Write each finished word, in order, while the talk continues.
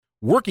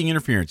Working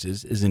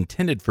Interferences is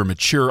intended for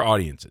mature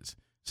audiences.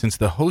 Since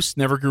the hosts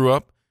never grew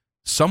up,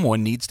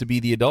 someone needs to be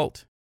the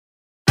adult.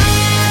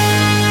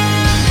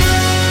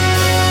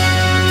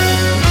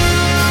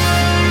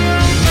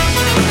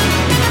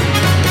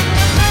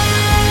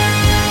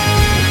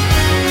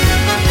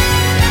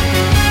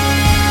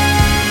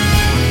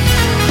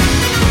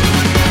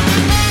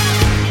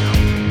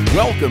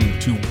 Welcome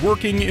to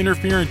Working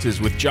Interferences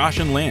with Josh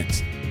and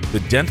Lance, the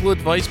dental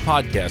advice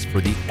podcast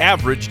for the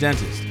average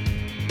dentist.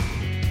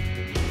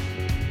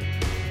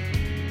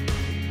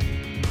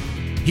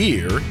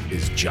 Here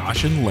is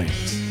Josh and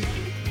Lance.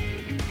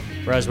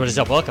 Raz, what is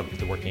up? Welcome to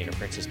the Working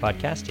Interferences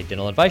podcast, a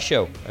dental advice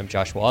show. I'm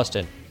Joshua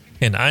Austin.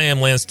 And I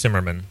am Lance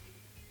Timmerman.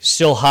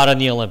 Still hot on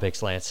the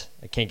Olympics, Lance.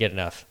 I can't get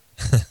enough.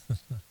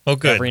 Oh,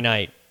 good.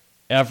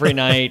 Every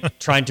night,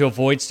 trying to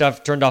avoid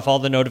stuff. Turned off all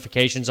the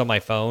notifications on my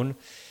phone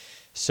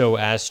so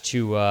as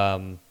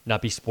to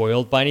not be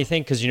spoiled by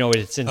anything, because, you know,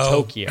 it's in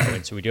Tokyo,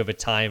 and so we do have a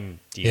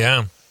time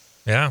deal.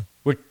 Yeah.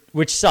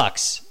 Which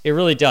sucks. It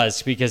really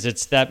does, because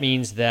that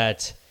means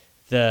that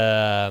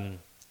the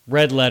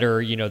red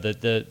letter, you know,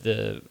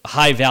 the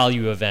high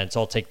value events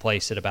all take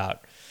place at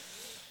about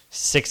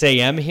 6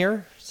 a.m.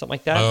 here, something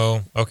like that.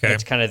 Oh, okay.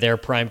 That's kind of their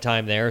prime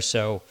time there.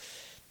 So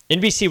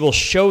NBC will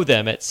show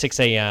them at 6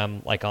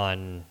 a.m. like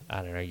on,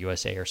 I don't know,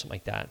 USA or something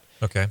like that.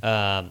 Okay.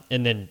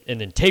 And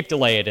then tape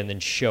delay it and then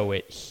show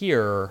it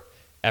here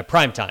at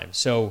prime time.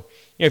 So, you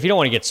know, if you don't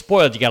want to get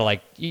spoiled, you got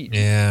to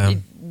it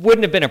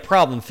wouldn't have been a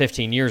problem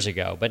 15 years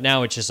ago, but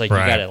now it's just like,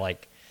 right. You got to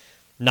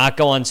not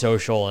go on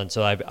social. And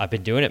so I've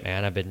been doing it,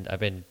 man. I've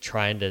been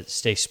trying to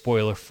stay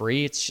spoiler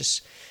free. It's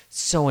just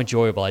so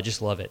enjoyable. I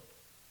just love it.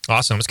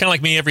 Awesome. It's kind of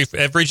like me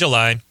every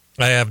July.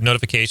 I have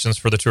notifications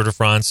for the Tour de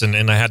France, and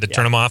I had to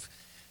turn them off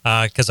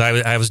because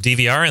I was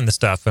DVRing the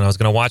stuff, and I was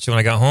going to watch it when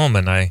I got home,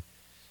 and I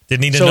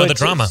didn't need to know the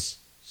drama.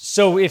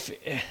 So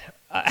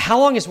how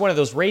long is one of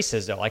those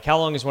races, though? Like, how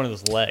long is one of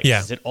those legs? Yeah.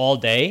 Is it all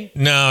day?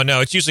 No.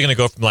 It's usually going to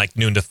go from like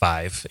noon to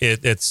 5.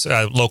 It's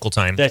local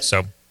time.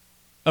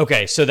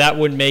 Okay, so that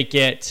would make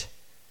it...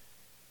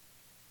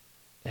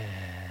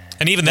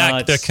 And even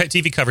the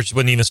TV coverage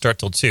wouldn't even start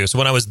till 2. So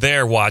when I was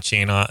there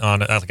watching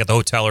on like at the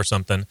hotel or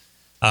something,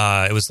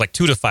 it was like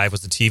 2 to 5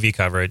 was the TV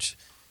coverage.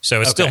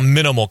 So it's still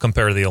minimal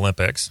compared to the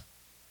Olympics.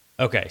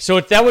 Okay, so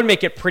that would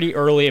make it pretty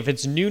early. If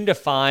it's noon to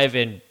 5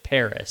 in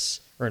Paris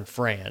or in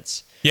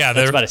France,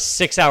 that's about a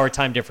 6-hour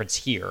time difference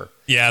here.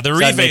 Yeah, the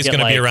relay is going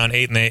to be around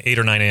 8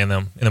 or 9 a.m.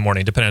 in the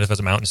morning, depending if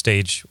it's a mountain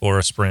stage or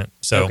a sprint.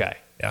 So,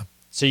 yeah.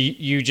 So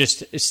you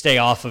just stay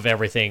off of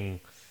everything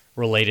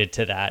related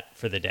to that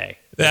for the day.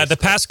 The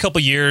past couple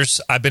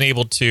years, I've been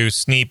able to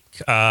sneak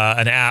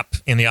an app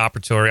in the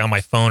operatory on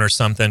my phone or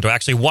something to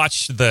actually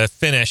watch the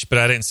finish, but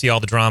I didn't see all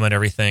the drama and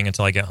everything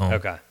until I get home.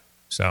 Okay.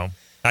 So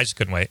I just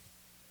couldn't wait.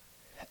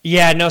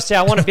 Yeah, no, see,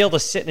 I want to be able to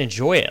sit and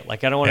enjoy it.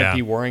 Like, I don't want to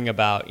be worrying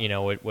about, you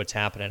know, what's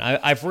happening.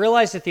 I've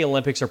realized that the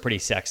Olympics are pretty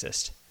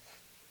sexist.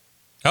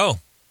 Oh,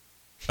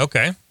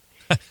 okay.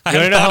 I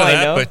don't know how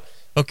I know. But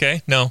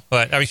okay, no,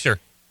 but I mean, sure.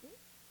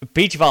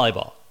 Beach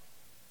volleyball.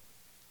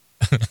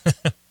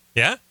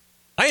 Yeah,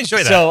 I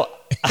enjoy that. So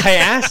I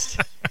asked,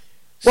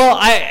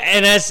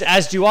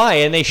 as do I,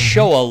 and they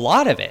show a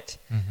lot of it.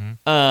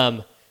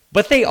 Mm-hmm.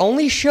 But they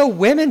only show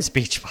women's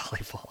beach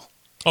volleyball.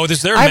 Oh,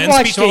 is there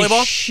men's beach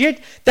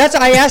volleyball?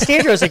 I asked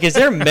Andrew, I was like, is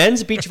there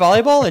men's beach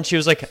volleyball? And she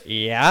was like,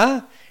 yeah.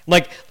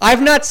 Like,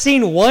 I've not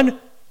seen 1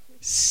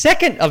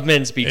 second of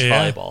men's beach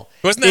volleyball.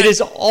 It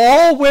is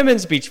all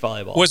women's beach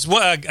volleyball. Was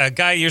a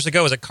guy years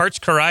ago, was it Karch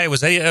Karai? Was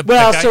they a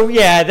Well, guy? So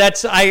yeah,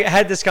 I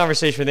had this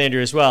conversation with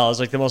Andrew as well. I was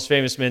like, the most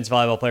famous men's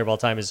volleyball player of all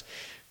time is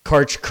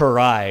Karch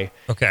Karai.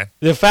 Okay.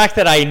 The fact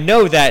that I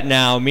know that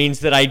now means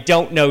that I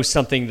don't know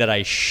something that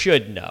I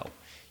should know.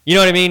 You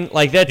know what I mean?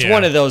 Like, that's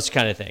one of those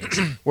kind of things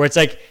where it's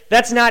like,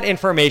 that's not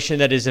information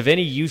that is of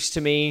any use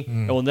to me.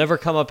 It will never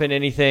come up in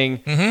anything.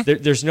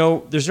 Mm-hmm. There's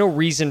no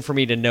reason for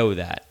me to know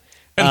that.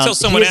 Until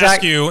someone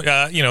asks you,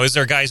 is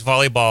there guys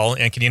volleyball,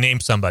 and can you name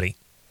somebody?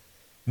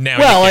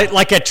 Now,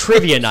 like a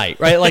trivia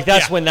night, right? Like,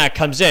 that's when that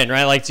comes in,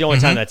 right? Like, it's the only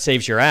time that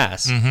saves your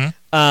ass.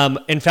 Mm-hmm.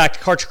 In fact,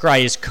 Karch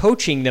Karai is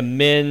coaching the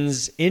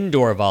men's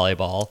indoor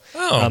volleyball,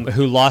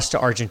 who lost to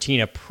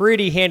Argentina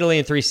pretty handily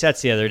in 3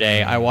 sets the other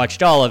day. I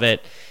watched all of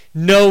it.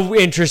 No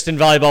interest in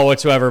volleyball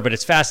whatsoever, but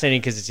it's fascinating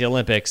because it's the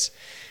Olympics.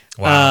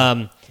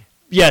 Wow.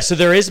 So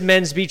there is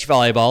men's beach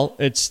volleyball.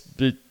 It's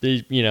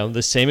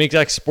the same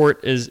exact sport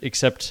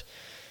except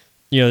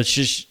it's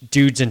just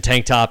dudes in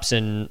tank tops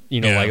and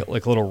like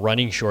little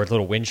running shorts,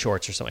 little wind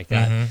shorts or something like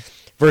that. Mm-hmm.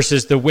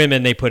 Versus the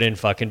women, they put in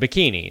fucking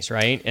bikinis,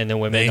 right? And the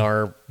women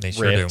are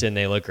ripped and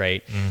they look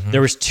great. Mm-hmm. There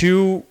was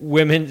 2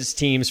 women's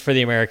teams for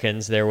the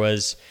Americans. There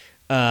was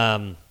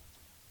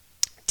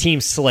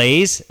Team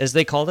Slays, as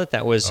they called it.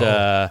 That was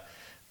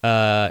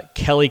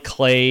Kelly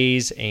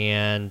Clays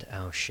and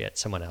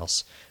someone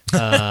else.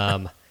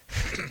 But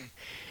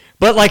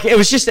like it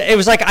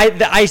was like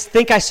I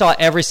think I saw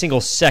every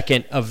single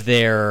second of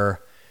their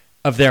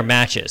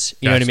matches.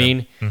 You know what I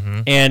mean?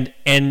 Mm-hmm.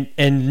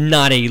 And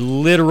not a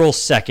literal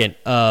second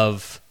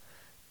of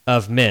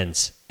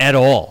men's at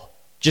all.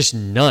 just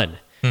none.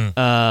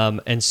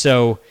 And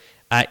so,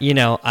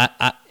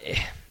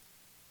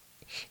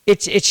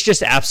 it's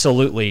just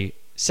absolutely.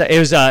 So it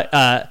was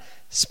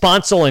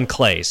Sponsel and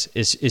Clays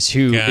is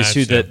who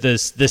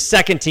the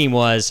second team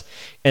was,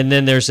 and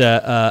then there's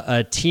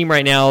a team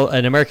right now,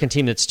 an American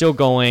team that's still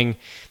going.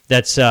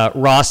 That's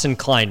Ross and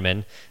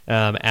Kleinman,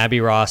 Abby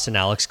Ross and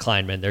Alex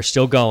Kleinman. They're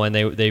still going.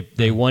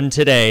 They won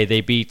today. They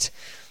beat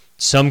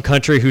some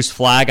country whose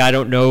flag I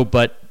don't know,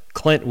 but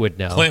Clint would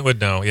know. Clint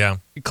would know, yeah.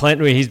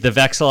 Clint, he's the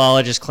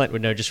vexillologist. Clint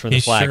would know just from the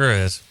flag. He sure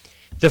is.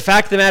 The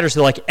fact of the matter is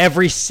that, like,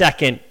 every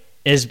second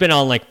has been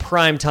on, like,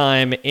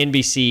 primetime,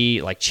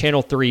 NBC, like,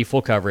 Channel 3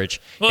 full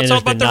coverage. Well, it's all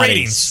about the ratings.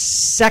 Not a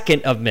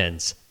second of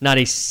men's.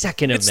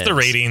 It's the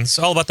ratings.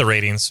 All about the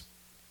ratings.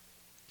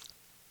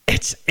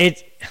 It's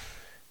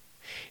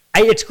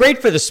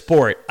great for the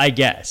sport, I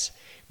guess.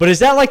 But is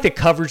that, like, the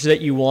coverage that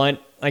you want?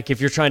 Like,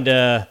 if you're trying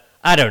to,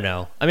 I don't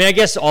know. I mean, I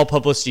guess all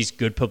publicity is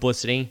good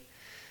publicity.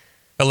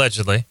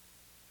 Allegedly.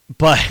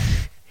 But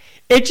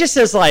it just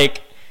is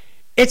like,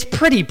 it's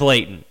pretty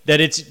blatant that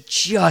it's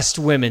just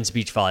women's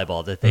beach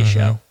volleyball that they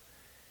show.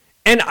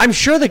 And I'm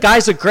sure the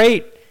guys look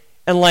great.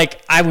 And,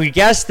 like, I would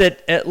guess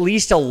that at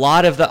least a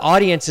lot of the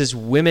audience is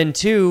women,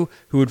 too,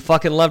 who would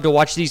fucking love to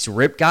watch these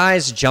ripped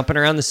guys jumping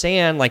around the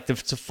sand like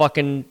it's a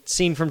fucking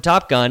scene from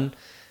Top Gun.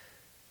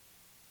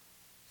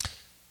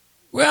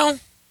 Well,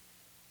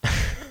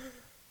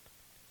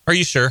 are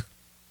you sure?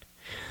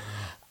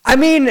 I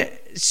mean,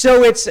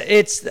 so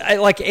it's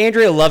like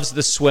Andrea loves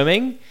the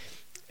swimming.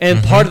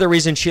 And part of the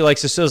reason she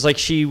likes this is, like,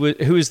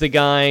 who's the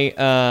guy?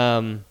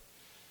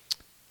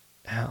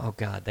 Oh,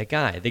 God, the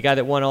guy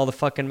that won all the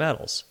fucking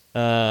medals.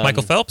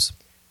 Michael Phelps?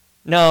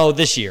 No,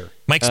 this year.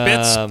 Mike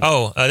Spitz?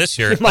 This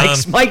year.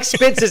 Mike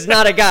Spitz is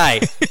not a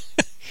guy.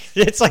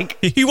 It's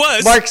like he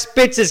was Mark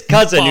Spitz's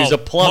cousin, who's a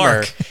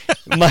plumber.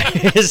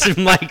 Is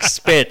Mike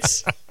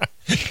Spitz?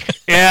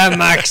 Yeah,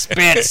 Mike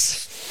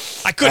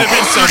Spitz. I could have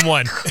been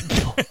someone.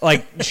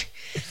 Like,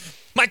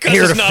 my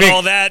cousin's not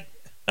all that.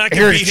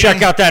 Here to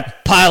check out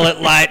that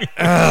pilot light.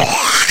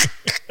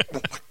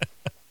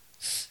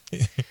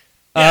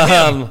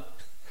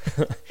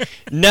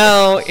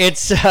 No,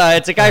 it's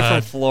a guy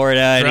from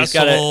Florida, and he's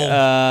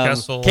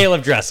got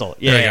Caleb Dressel.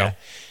 Yeah.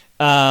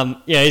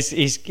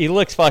 He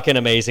looks fucking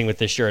amazing with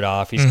the shirt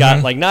off. He's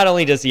got, like, not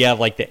only does he have,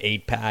 like, the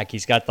 8-pack,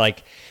 he's got,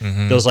 like,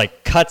 those,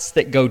 like, cuts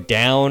that go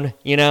down,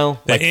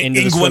 like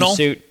into the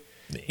swimsuit.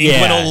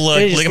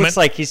 Ligament. He looks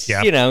like he's,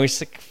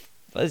 he's like,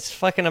 it's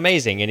fucking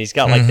amazing, and he's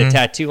got, like, the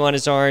tattoo on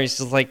his arm. He's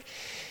just, like,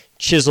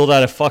 chiseled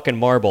out of fucking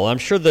marble. I'm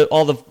sure that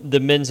all the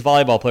men's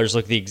volleyball players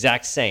look the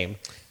exact same.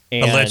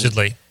 And,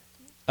 allegedly.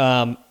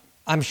 I'm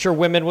sure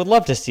women would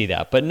love to see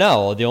that, but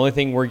no, the only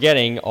thing we're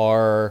getting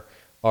are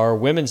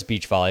women's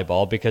beach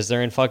volleyball because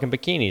they're in fucking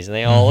bikinis and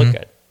they all look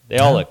good. They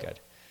all look good.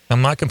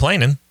 I'm not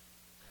complaining.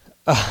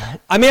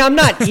 I mean, I'm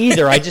not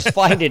either. I just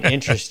find it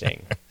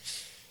interesting.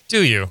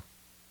 Do you?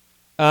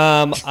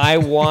 I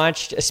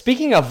watched.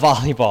 Speaking of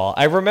volleyball,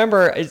 I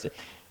remember.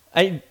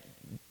 Did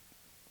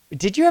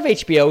you have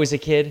HBO as a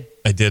kid?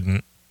 I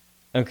didn't.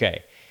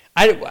 Okay.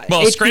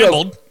 HBO,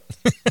 scrambled.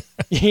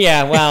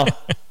 Yeah. Well.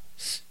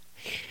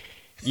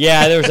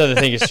 Yeah, there was other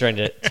things trying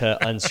to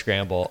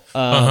unscramble.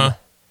 We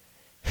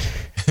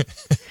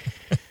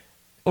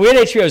had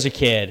HBO as a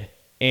kid,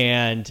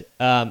 and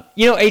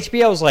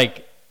HBO was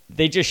like,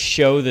 they just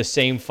show the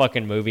same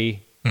fucking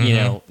movie.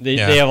 They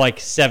have like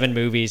 7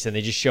 movies, and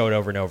they just show it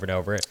over and over and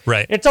over.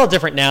 Right. And it's all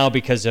different now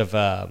because of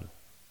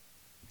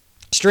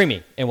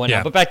streaming and whatnot.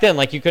 Yeah. But back then,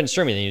 like, you couldn't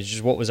stream anything. It was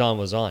just what was on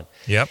was on.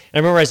 Yep. And I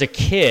remember as a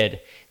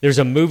kid, there's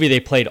a movie they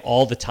played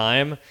all the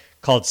time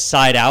called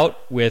Side Out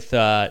with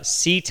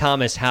C.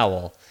 Thomas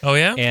Howell. Oh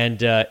yeah,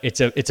 and it's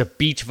a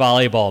beach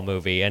volleyball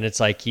movie, and it's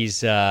like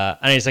he's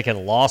like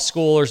in law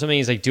school or something.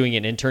 He's like doing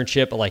an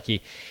internship, but like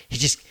he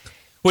just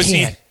was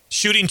he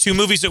shooting 2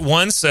 movies at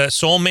once,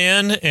 Soul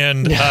Man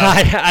and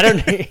I don't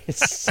know,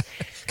 because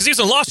he was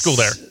in law school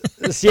there.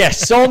 Yeah,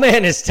 Soul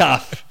Man is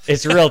tough.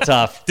 It's real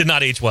tough. Did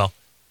not age well.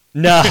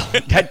 No,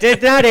 that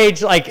did not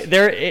age like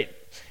there.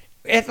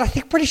 I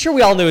think pretty sure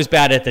we all knew it was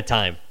bad at the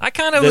time. I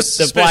kind of was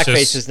suspicious. The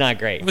blackface is not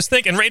great. I was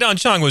thinking Rae-Dawn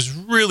Chong was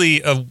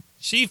really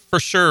she for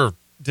sure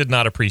did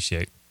not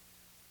appreciate.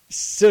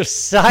 So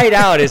Side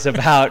Out is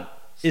about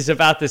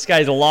this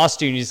guy's a law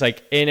student. He's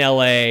like in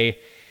LA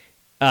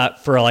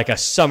for like a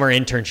summer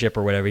internship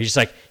or whatever. He's just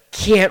like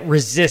can't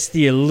resist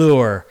the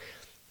allure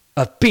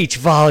of beach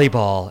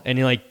volleyball, and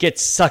he like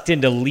gets sucked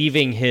into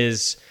leaving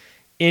his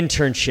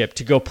internship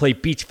to go play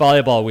beach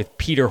volleyball with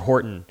Peter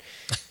Horton.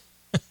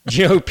 Do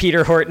you know who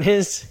Peter Horton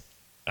is?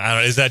 I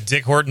don't know. Is that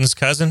Dick Horton's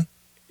cousin?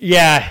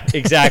 Yeah,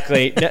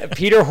 exactly.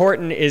 Peter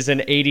Horton is an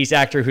 80s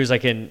actor who's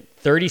like in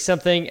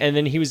 30-something, and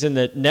then he was in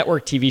the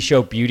network TV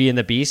show Beauty and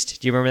the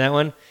Beast. Do you remember that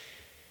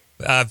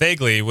one?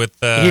 Vaguely.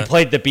 He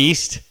played the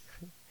Beast.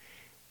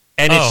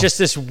 And it's just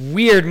this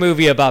weird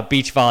movie about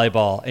beach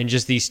volleyball and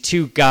just these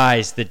 2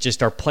 guys that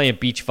just are playing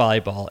beach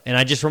volleyball. And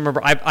I just remember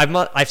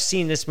I've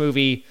seen this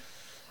movie,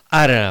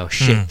 I don't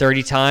know,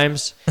 30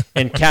 times.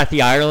 And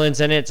Kathy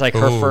Ireland's in it. It's like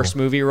her first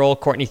movie role.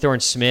 Courtney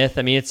Thorne-Smith.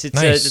 I mean, it's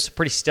nice. a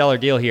pretty stellar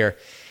deal here.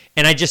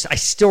 And I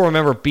still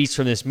remember beats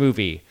from this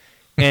movie.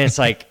 And it's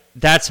like,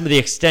 that's the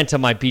extent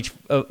of my beach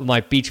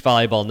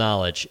volleyball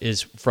knowledge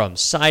is from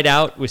Side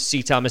Out with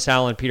C. Thomas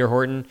Howell and Peter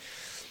Horton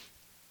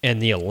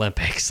and the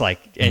Olympics,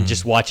 and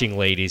just watching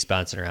ladies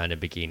bouncing around in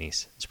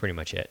bikinis. That's pretty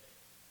much it.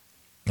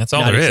 That's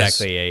all Not there is. Not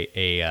exactly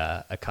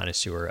a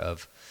connoisseur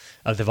of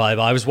the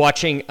volleyball. I was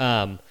watching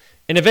an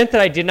event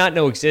that I did not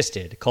know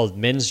existed called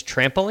men's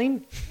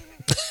trampoline.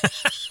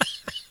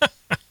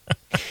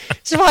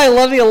 That's why I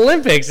love the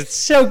Olympics. It's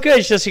so good.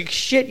 It's just like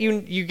shit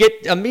you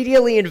get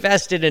immediately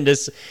invested into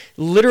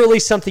literally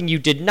something you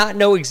did not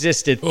know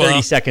existed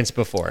 30 seconds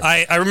before.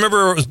 I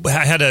remember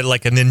I had a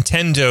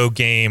Nintendo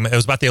game. It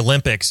was about the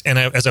Olympics, and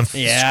as I'm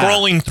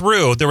scrolling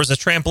through, there was a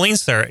trampoline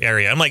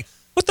area. I'm like,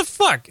 what the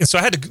fuck? And so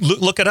I had to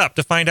look it up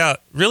to find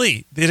out,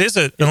 really, it is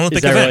an Olympic event.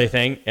 Is that really a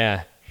thing?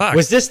 Yeah. Fuck.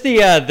 Was this the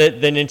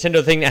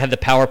Nintendo thing that had the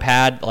power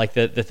pad, like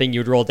the thing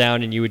you would roll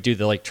down and you would do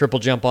the triple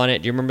jump on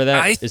it? Do you remember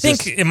that? I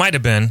think it might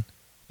have been.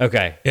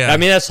 Okay. Yeah. I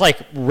mean, that's like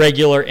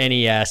regular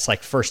NES,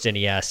 like first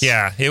NES.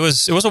 Yeah, it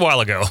was a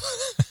while ago.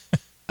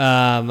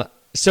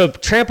 So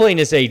trampoline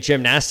is a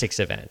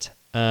gymnastics event.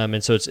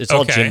 And so it's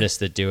all gymnasts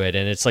that do it.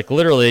 And it's like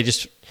literally they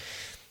just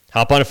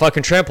hop on a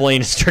fucking trampoline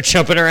and start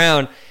jumping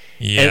around.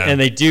 Yeah. And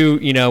they do,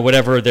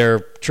 whatever their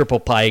triple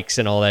pikes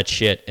and all that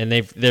shit. And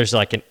there's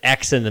like an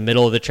X in the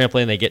middle of the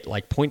trampoline. They get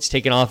like points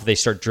taken off if they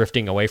start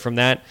drifting away from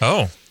that.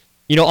 Oh.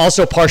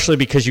 Also partially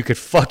because you could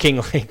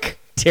fucking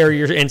tear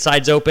your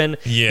insides open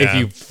if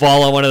you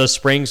fall on one of those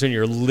springs when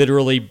you're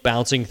literally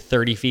bouncing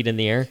 30 feet in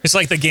the air. It's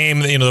like the game,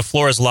 the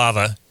floor is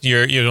lava.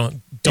 You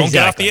don't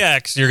get off the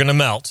X, you're going to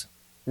melt.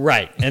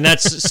 Right. And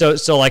that's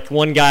so like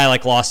one guy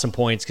lost some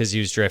points because he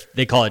was drift.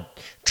 They call it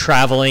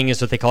traveling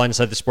is what they call it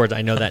inside the sport.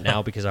 I know that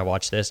now because I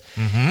watched this.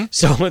 Mm-hmm.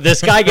 So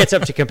this guy gets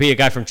up to compete, a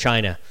guy from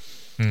China.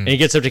 And he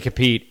gets up to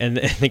compete, and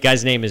the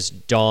guy's name is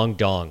Dong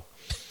Dong.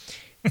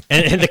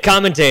 And the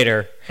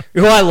commentator,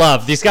 who I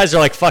love, these guys are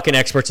like fucking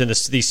experts in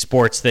these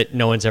sports that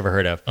no one's ever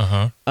heard of.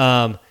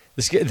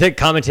 The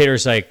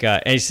commentator's like,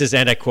 and he says,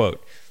 and I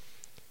quote,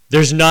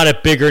 "There's not a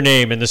bigger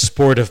name in the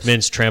sport of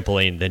men's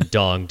trampoline than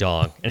Dong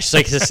Dong." And it's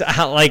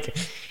like,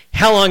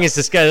 how long is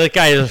this guy? That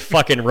guy just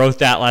fucking wrote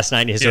that last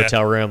night in his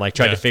hotel room,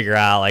 tried to figure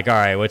out, all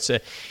right, what's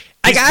it?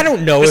 I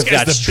don't know if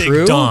that's true.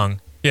 Big dong.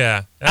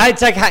 Yeah.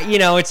 It's like,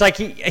 it's like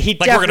he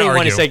definitely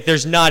wanted to say,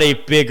 there's not a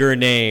bigger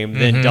name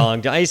than Dong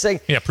Dong. He's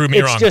like, prove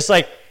me wrong. It's just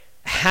like,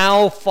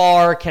 how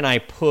far can I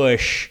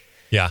push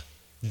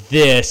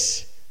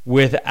this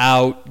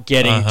without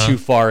getting too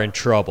far in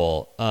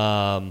trouble?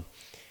 And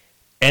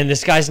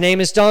this guy's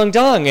name is Dong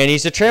Dong, and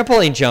he's a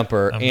trampoline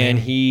jumper, and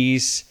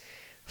he's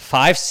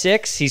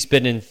 5'6". He's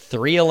been in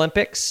 3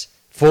 Olympics,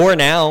 4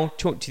 now,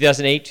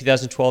 2008,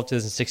 2012,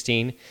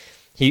 2016.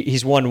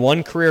 He's won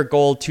 1 career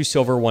gold, 2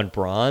 silver, 1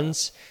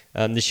 bronze.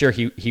 This year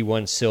he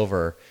won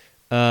silver.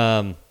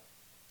 And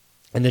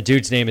the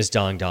dude's name is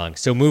Dong Dong.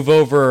 So move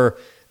over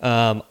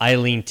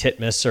Eileen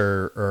Titmus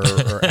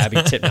or Abby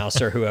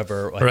Titmouse or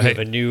whoever. Right.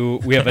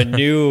 We have a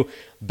new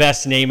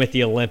best name at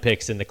the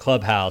Olympics in the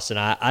clubhouse, and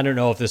I don't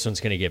know if this one's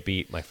going to get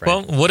beat, my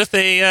friend. Well, what if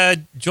they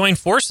join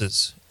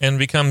forces and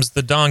becomes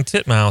the Dong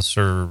Titmouse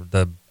or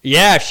the...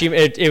 Yeah,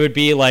 it would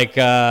be like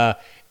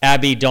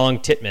Abby Dong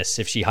Titmus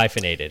if she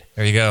hyphenated.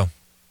 There you go.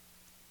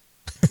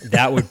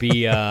 That would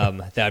be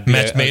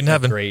match made in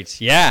heaven.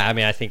 Great. Yeah, I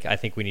mean, I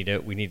think we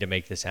need to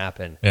make this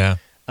happen. Yeah.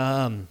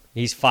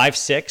 He's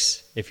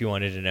 5'6", if you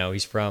wanted to know.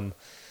 He's from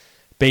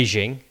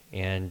Beijing,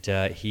 and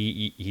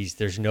he's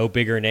there's no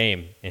bigger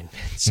name in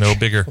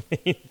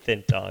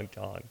than Dong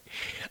Dong.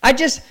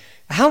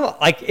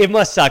 It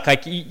must suck.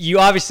 You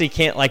obviously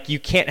can't you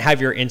can't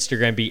have your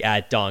Instagram be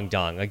at Dong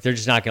Dong. They're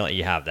just not gonna let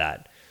you have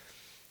that.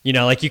 You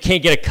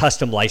can't get a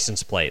custom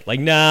license plate.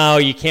 No,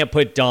 you can't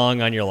put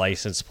Dong on your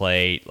license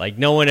plate.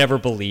 No one ever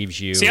believes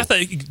you. See, I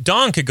thought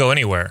Dong could go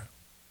anywhere.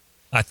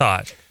 I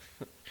thought.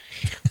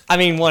 I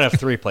mean, one of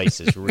 3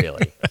 places,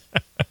 really.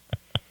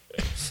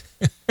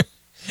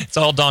 It's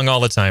all Dong all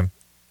the time.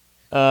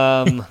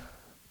 I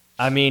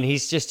mean, he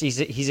has a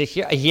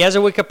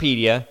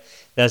Wikipedia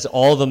that has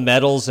all the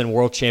medals and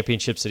world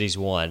championships that he's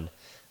won.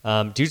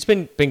 Dude's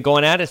been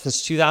going at it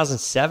since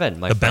 2007.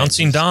 The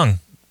bouncing Dong.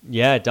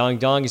 Yeah, Dong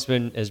Dong has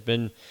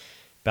been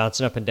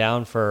bouncing up and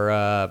down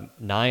for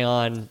nigh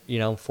on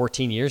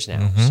 14 years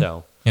now.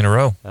 So in a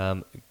row.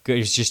 He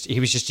was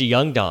just a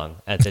young Dong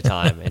at the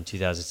time in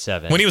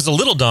 2007. When he was a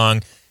little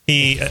Dong,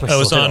 he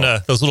was on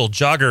those little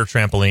jogger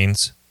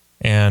trampolines,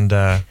 and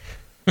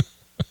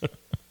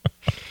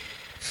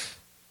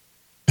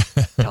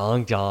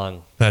Dong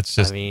Dong. That's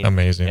just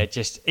amazing.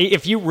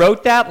 If you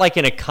wrote that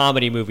in a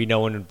comedy movie, no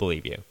one would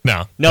believe you.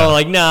 No,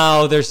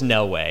 there's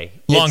no way.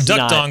 Long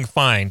Duck Dong,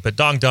 fine, but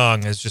Dong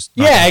Dong is just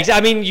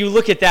I mean, you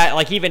look at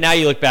that, even now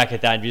you look back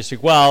at that and you're just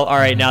like, well, all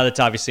right, now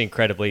that's obviously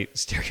incredibly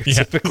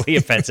stereotypically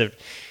offensive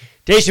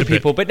to Asian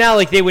people, but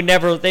now they would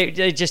never.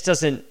 It just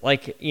doesn't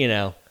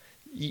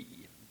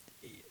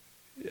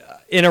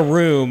in a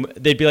room,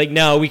 they'd be like,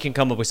 no, we can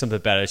come up with something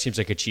better. It seems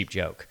like a cheap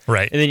joke.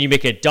 Right. And then you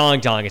make it dong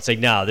dong. It's like,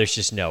 no, there's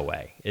just no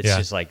way. It's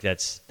just like,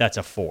 that's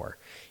a 4.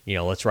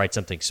 Let's write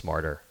something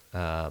smarter.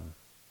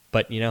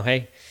 But,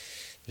 hey,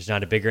 there's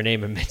not a bigger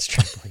name in men's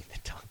trampoline than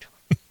Dong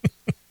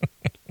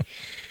Dong.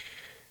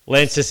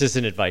 Lance, this is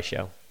an advice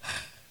show.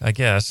 I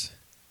guess.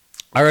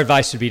 Our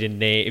advice would be to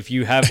name, if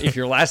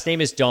your last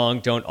name is Dong,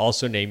 don't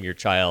also name your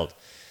child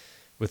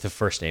with the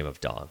first name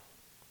of Dong.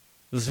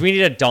 We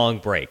need a Dong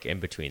break in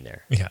between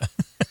there. Yeah.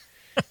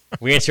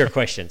 We answer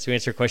questions. We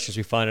answer questions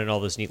we find in all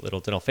those neat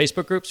little dental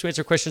Facebook groups. We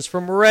answer questions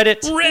from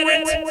Reddit.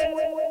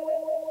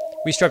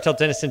 We strive to help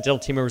dentists and dental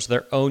team members with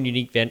their own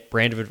unique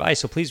brand of advice.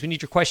 So please, we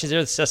need your questions.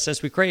 They're the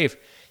sustenance we crave.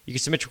 You can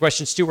submit your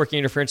questions to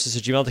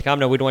workinginterferences@gmail.com.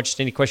 No, we don't want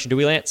just any question, do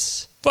we,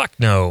 Lance? Fuck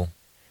no.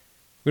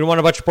 We don't want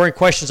a bunch of boring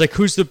questions like,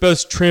 who's the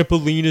best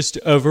trampolinist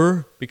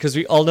ever? Because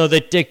we all know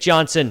that Dick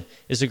Johnson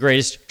is the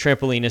greatest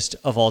trampolinist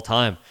of all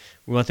time.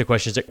 We want the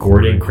questions that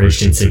Gordon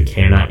Christensen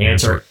cannot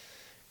answer.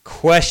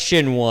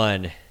 Question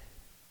 1.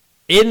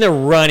 In the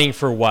running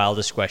for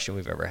wildest question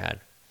we've ever had.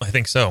 I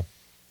think so.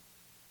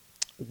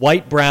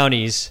 White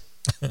Brownies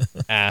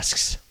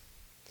asks,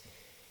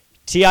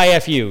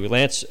 TIFU.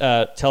 Lance,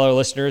 tell our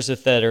listeners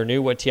that are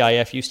new what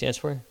TIFU stands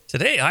for.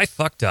 Today I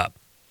fucked up.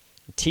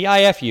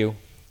 TIFU,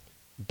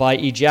 by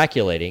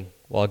ejaculating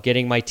while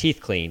getting my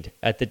teeth cleaned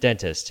at the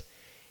dentist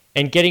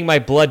and getting my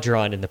blood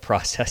drawn in the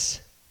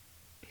process.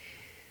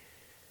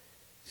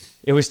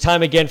 It was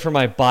time again for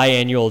my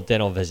biannual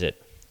dental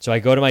visit. So I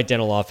go to my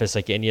dental office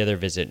like any other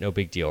visit, no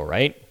big deal,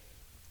 right?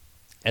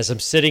 As I'm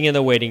sitting in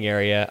the waiting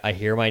area, I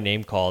hear my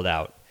name called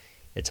out.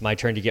 It's my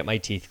turn to get my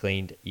teeth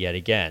cleaned yet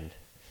again.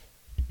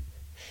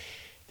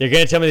 They're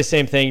going to tell me the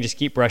same thing, just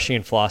keep brushing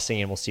and flossing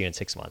and we'll see you in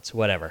 6 months.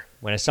 Whatever.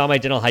 When I saw my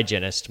dental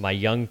hygienist, my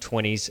young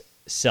 20s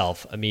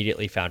self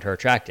immediately found her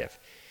attractive.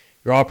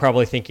 You're all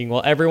probably thinking,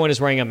 well, everyone is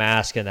wearing a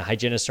mask and the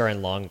hygienists are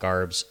in long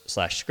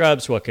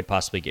garbs/scrubs. What could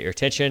possibly get your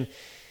attention?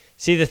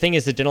 See, the thing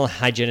is the dental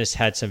hygienist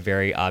had some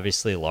very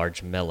obviously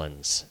large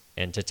melons.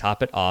 And to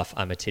top it off,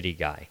 I'm a titty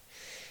guy.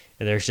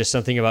 And there's just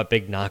something about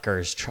big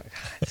knockers.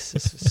 This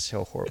is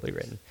so horribly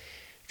written.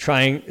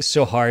 Trying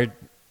so hard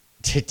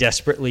to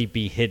desperately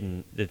be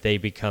hidden that they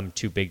become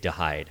too big to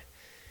hide.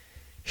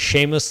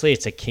 Shamelessly,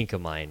 it's a kink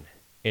of mine.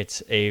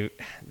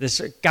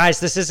 Guys,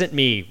 this isn't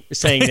me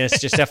saying this,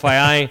 just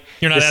FYI.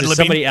 You're not this is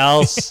somebody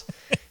else.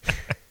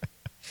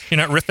 You're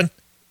not riffing?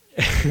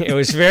 It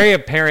was very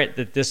apparent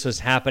that this was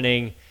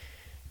happening,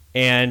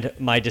 and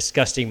my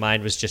disgusting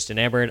mind was just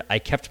enamored. I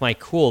kept my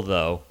cool,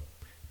 though.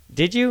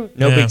 Did you?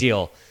 No big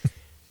deal.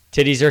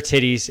 Titties are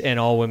titties, and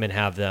all women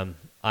have them.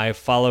 I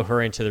follow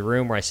her into the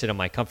room where I sit on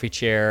my comfy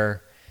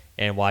chair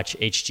and watch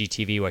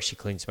HGTV while she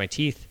cleans my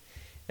teeth.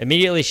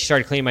 Immediately, she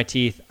started cleaning my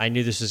teeth. I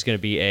knew this was going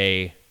to be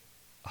a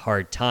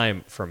hard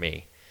time for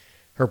me.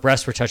 Her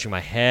breasts were touching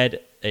my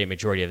head a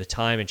majority of the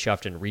time, and she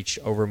often reached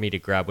over me to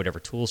grab whatever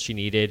tools she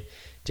needed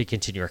to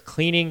continue her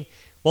cleaning.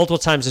 Multiple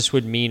times, this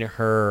would mean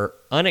her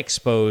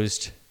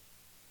unexposed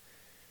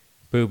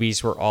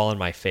boobies were all in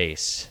my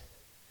face.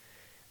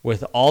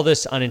 With all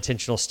this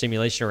unintentional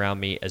stimulation around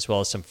me, as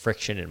well as some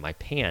friction in my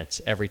pants,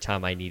 every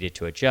time I needed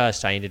to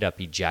adjust, I ended up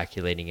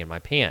ejaculating in my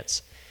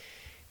pants.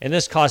 And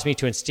this caused me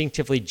to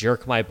instinctively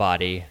jerk my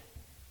body.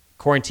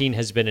 Quarantine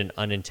has been an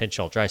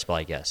unintentional dry spell,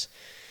 I guess.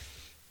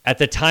 At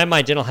the time,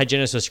 my dental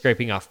hygienist was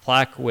scraping off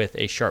plaque with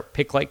a sharp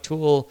pick-like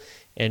tool,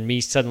 and me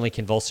suddenly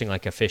convulsing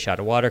like a fish out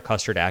of water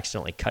caused her to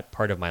accidentally cut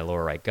part of my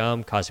lower right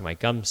gum, causing my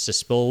gums to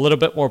spill a little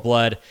bit more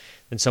blood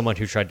than someone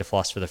who tried to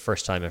floss for the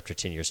first time after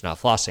 10 years not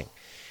flossing.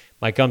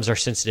 My gums are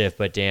sensitive,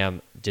 but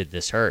damn, did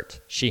this hurt.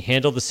 She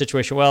handled the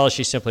situation well.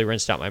 She simply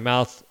rinsed out my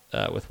mouth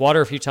with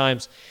water a few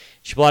times.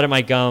 She blotted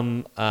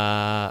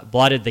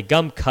the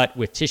gum cut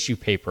with tissue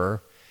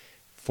paper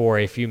for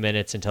a few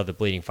minutes until the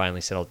bleeding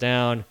finally settled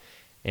down.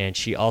 And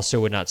she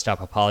also would not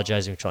stop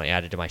apologizing, which only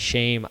added to my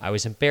shame. I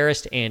was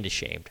embarrassed and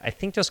ashamed. I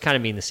think those kind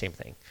of mean the same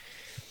thing.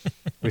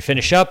 We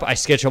finish up. I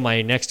schedule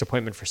my next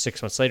appointment for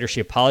 6 months later. She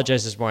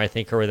apologizes more. I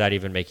thank her without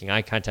even making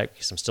eye contact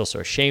because I'm still so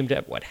ashamed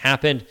at what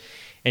happened.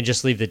 And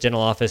just leave the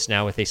dental office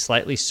now with a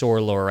slightly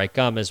sore lower right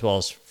gum as well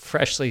as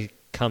freshly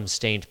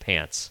cum-stained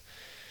pants.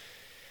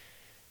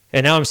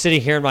 And now I'm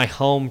sitting here in my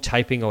home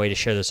typing away to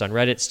share this on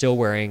Reddit, still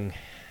wearing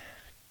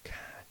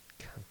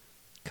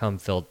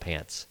cum-filled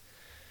pants.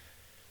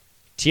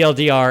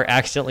 TLDR,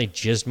 accidentally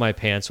jizzed my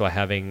pants while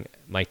having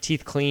my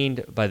teeth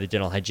cleaned by the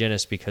dental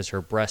hygienist because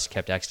her breast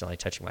kept accidentally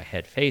touching my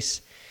head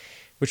face,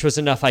 which was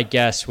enough, I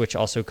guess, which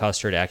also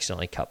caused her to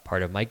accidentally cut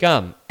part of my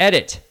gum.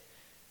 Edit.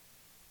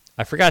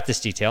 I forgot this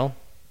detail.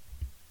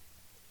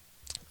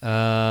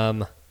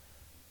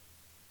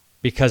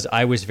 Because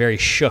I was very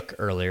shook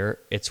earlier.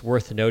 It's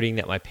worth noting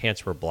that my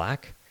pants were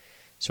black,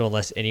 so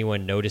unless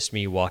anyone noticed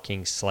me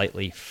walking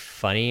slightly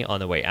funny on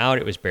the way out,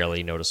 it was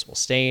barely a noticeable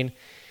stain.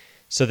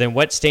 So then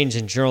wet stains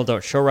in general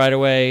don't show right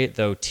away,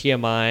 though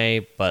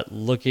TMI, but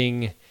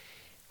looking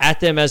at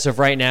them as of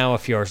right now, a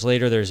few hours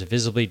later, there's a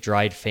visibly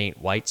dried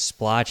faint white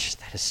splotch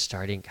that is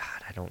starting,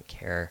 God, I don't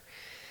care.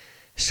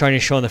 It's starting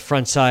to show on the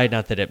front side,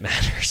 not that it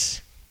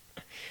matters.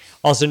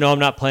 Also, no, I'm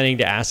not planning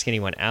to ask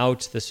anyone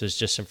out. This was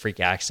just some freak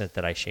accident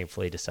that I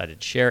shamefully decided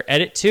to share.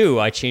 Edit 2,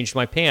 I changed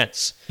my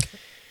pants.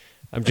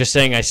 I'm just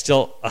saying I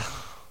still...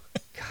 Oh,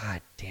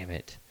 God damn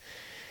it.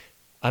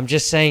 I'm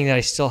just saying that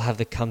I still have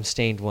the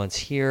cum-stained ones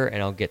here,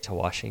 and I'll get to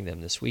washing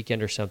them this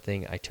weekend or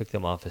something. I took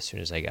them off as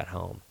soon as I got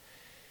home.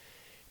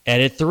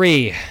 Edit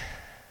 3.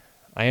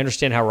 I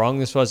understand how wrong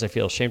this was. I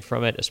feel ashamed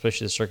from it,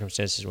 especially the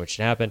circumstances in which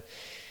it happened.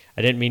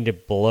 I didn't mean to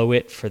blow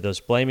it for those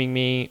blaming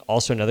me.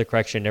 Also, another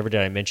correction, never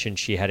did I mention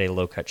she had a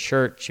low-cut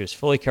shirt. She was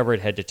fully covered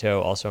head to toe.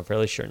 Also, I'm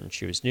fairly certain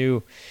she was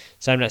new.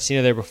 So I've not seen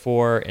her there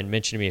before, and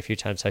mentioned to me a few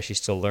times how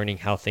she's still learning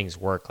how things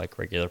work, like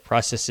regular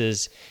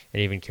processes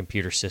and even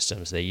computer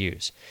systems they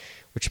use,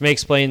 which may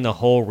explain the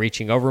whole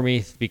reaching over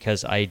me,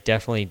 because I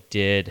definitely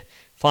did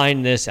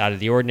find this out of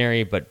the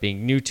ordinary, but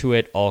being new to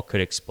it all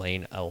could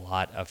explain a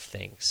lot of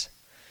things.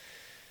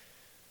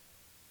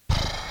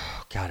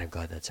 God, I'm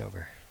glad that's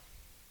over.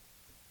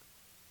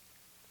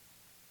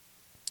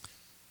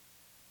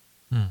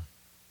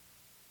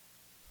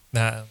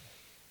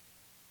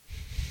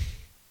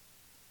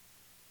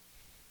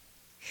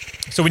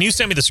 So when you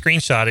sent me the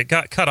screenshot, it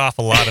got cut off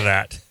a lot of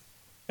that.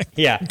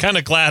 Yeah. I'm kind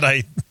of glad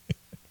I...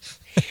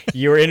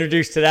 You were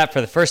introduced to that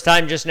for the first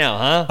time just now,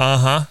 huh?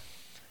 Uh-huh.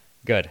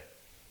 Good.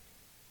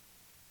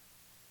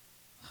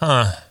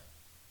 Huh.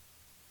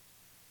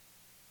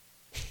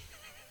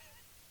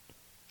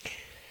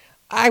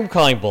 I'm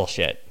calling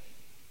bullshit.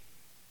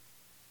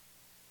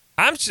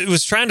 I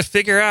was trying to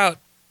figure out...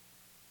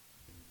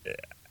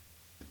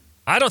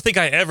 I don't think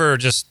I ever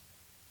just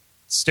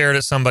stared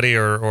at somebody,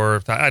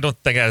 or I don't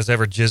think I was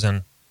ever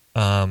jizzing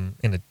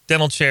in a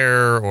dental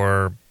chair,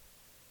 or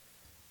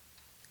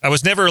I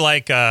was never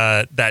like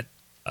that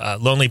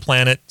Lonely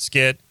Planet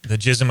skit, the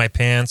jizz in my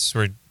pants,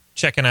 or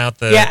checking out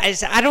the... Yeah,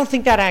 I don't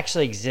think that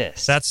actually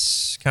exists.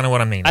 That's kind of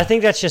what I mean. I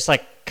think that's just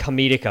like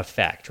comedic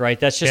effect, right?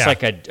 That's just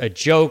like a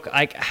joke.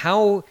 Like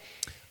how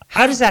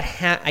does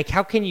that like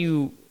how can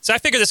you... So I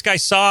figured this guy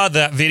saw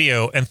that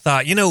video and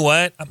thought, you know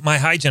what? My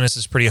hygienist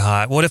is pretty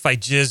hot. What if I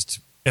jizzed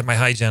at my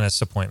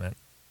hygienist's appointment?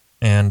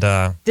 And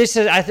this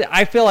is,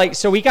 I feel like,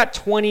 so we got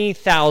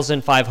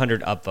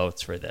 20,500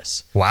 upvotes for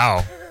this.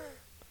 Wow.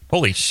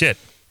 Holy shit.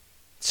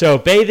 So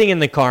bathing in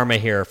the karma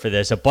here for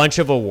this, a bunch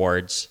of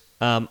awards.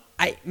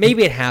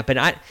 Maybe it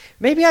happened.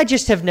 Maybe I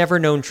just have never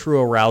known true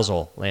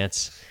arousal,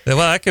 Lance. Well,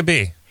 that could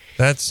be.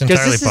 That's entirely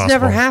possible. Because this has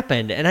never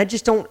happened, and I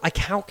just don't, like,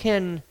 how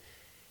can...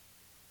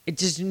 It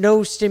just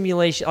no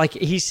stimulation. Like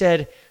he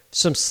said,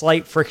 some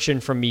slight friction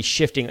from me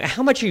shifting.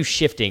 How much are you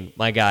shifting,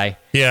 my guy?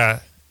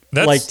 Yeah,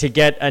 that's... like to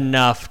get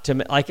enough to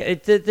like.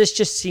 This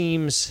just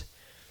seems.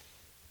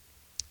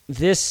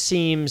 This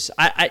seems.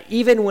 I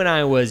even when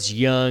I was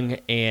young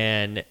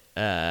and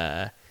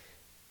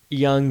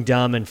young,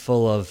 dumb, and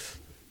full of,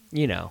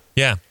 Yeah.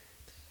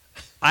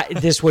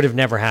 This would have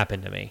never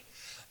happened to me.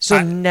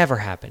 So never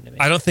happened to me.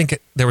 I don't think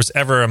there was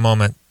ever a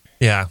moment.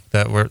 Yeah,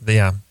 that were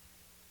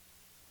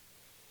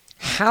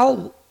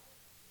How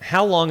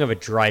long of a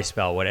dry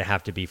spell would it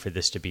have to be for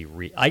this to be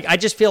I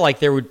just feel like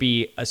there would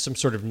be some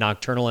sort of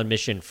nocturnal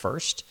emission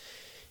first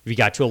if you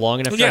got to a long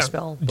enough dry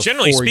spell.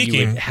 Generally speaking,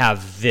 you would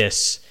have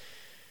this.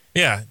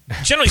 Yeah,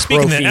 generally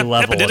speaking, the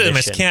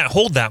epididymis can't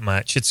hold that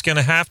much. It's going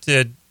to have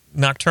to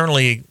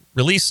nocturnally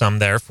release some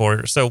there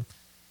for. So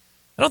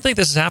I don't think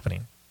this is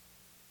happening.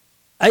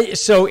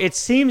 So it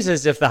seems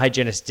as if the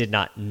hygienist did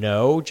not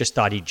know, just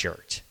thought he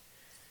jerked.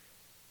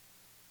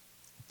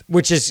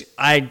 Which is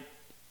I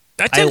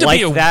tend to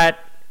like be that.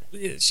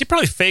 She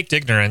probably faked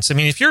ignorance. I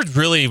mean, if you're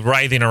really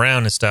writhing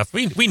around and stuff,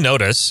 we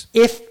notice.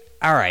 If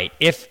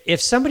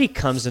somebody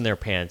comes in their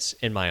pants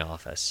in my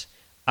office,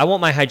 I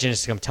want my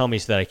hygienist to come tell me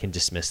so that I can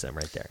dismiss them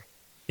right there.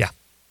 Yeah.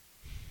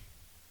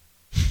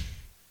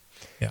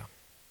 Yeah.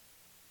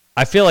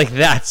 I feel like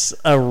that's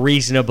a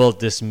reasonable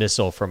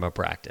dismissal from a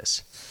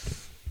practice.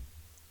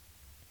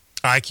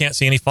 I can't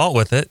see any fault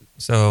with it,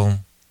 so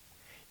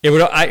it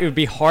would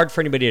be hard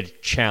for anybody to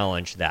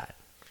challenge that.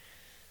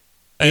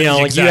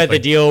 Exactly. You had the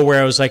deal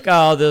where it was like,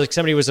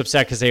 somebody was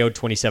upset because they owed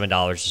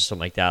 $27 or something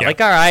like that. Yeah.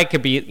 Like, all right, it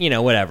could be,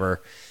 whatever.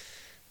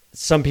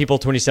 Some people,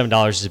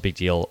 $27 is a big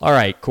deal. All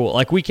right, cool.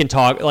 Like, we can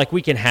talk, like,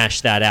 we can hash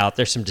that out.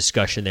 There's some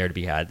discussion there to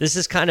be had. This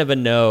is kind of a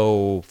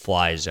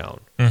no-fly zone.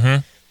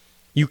 Mm-hmm.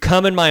 You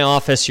come in my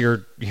office,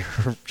 you're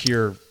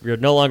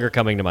no longer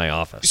coming to my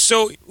office.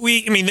 So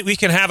we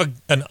can have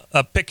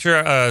a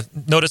picture,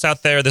 notice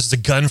out there. This is a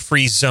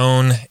gun-free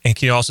zone, and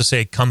can you also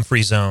say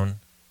cum-free zone?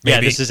 Maybe.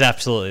 Yeah, this is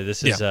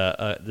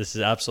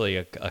absolutely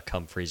a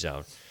cum-free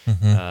zone.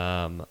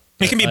 Mm-hmm.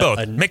 It can be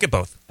both. Make it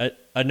both.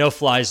 A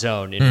no-fly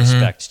zone in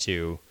respect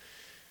to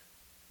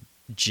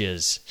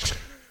jizz.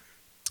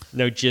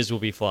 No jizz will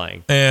be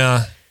flying.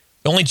 Yeah,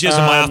 the only jizz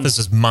in my office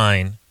is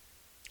mine.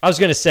 I was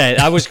going to say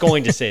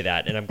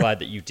that, and I'm glad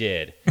that you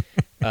did.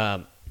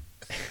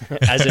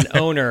 As an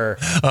owner,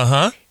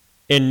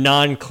 in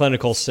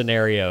non-clinical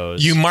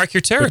scenarios, you mark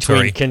your territory.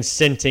 Between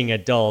consenting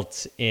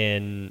adults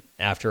in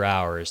after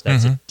hours,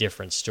 that's a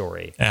different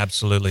story.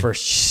 Absolutely. For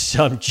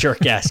some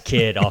jerk-ass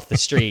kid off the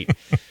street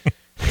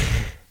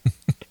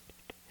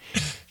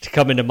to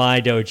come into my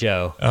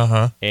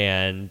dojo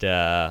and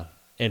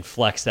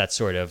flex that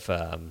sort of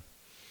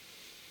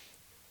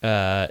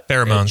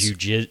pheromones,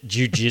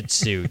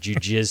 jujitsu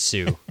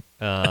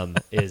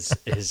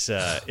is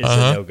a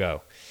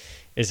no-go.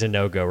 Is a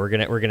no-go. We're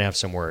gonna have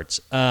some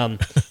words.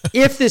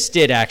 If this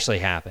did actually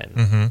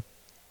happen,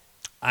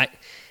 I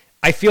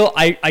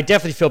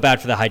definitely feel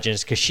bad for the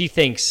hygienist because she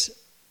thinks,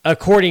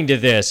 according to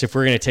this, if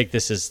we're gonna take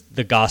this as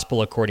the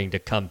gospel according to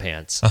cum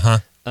pants,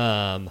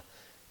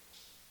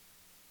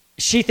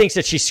 she thinks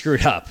that she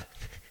screwed up.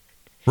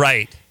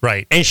 Right.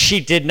 And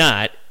she did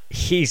not.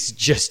 He's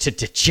just a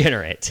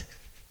degenerate.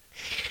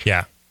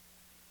 Yeah.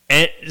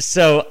 And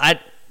so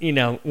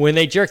when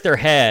they jerk their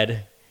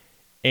head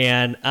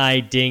and I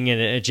ding an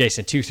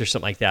adjacent tooth or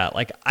something like that,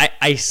 like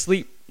I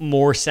sleep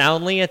more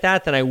soundly at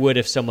that than I would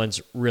if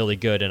someone's really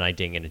good and I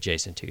ding an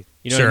adjacent tooth.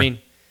 You know what I mean?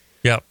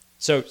 Yep.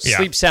 So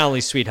sleep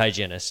soundly, sweet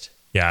hygienist.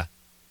 Yeah.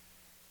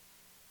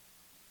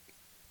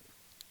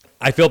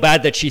 I feel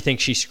bad that she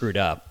thinks she screwed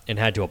up and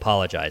had to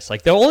apologize.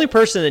 Like, the only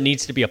person that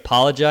needs to be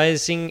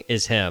apologizing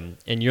is him,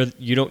 and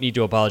you don't need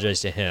to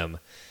apologize to him.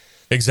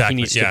 Exactly.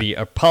 He needs to be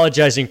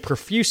apologizing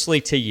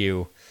profusely to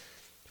you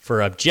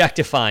for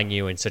objectifying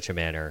you in such a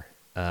manner.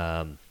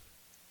 I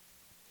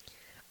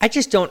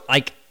just don't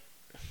like.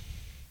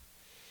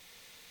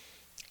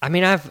 I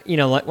mean,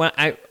 when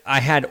I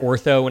had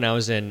ortho when I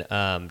was in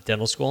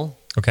dental school.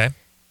 Okay.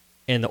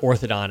 And the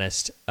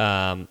orthodontist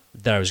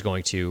that I was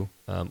going to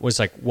was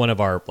like one of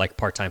our like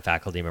part-time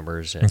faculty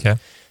members. And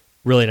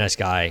really nice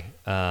guy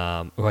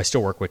who I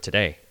still work with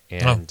today.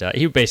 And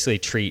he would basically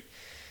treat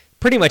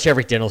pretty much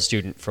every dental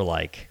student for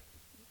like,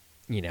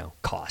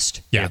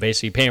 cost. Yeah.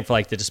 Basically pay him for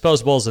like the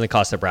disposables and the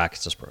cost of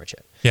brackets. That's pretty much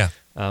it. Yeah.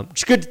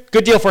 Which is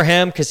good deal for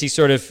him because he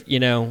sort of,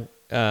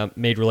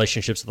 made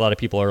relationships with a lot of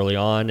people early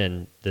on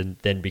and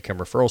then become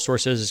referral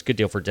sources. It's a good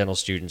deal for dental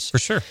students. For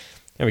sure.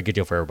 I mean, a good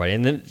deal for everybody.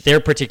 And then their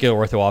particular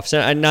ortho office,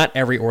 and not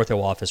every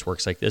ortho office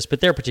works like this,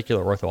 but their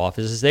particular ortho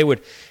offices, they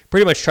would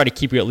pretty much try to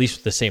keep you at least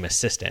with the same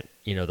assistant,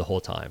 the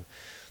whole time.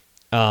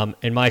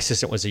 And my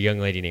assistant was a young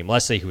lady named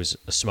Leslie, who was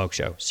a smoke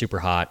show, super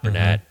hot,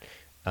 brunette,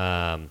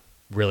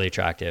 really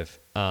attractive.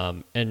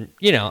 And,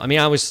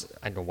 I was,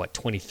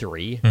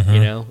 23,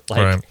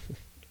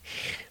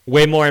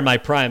 way more in my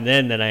prime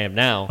then than I am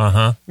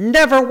now.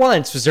 Never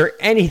once was there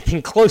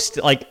anything close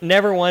to,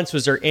 never once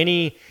was there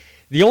any...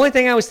 The only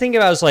thing I was thinking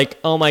about was like,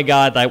 oh my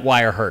God, that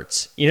wire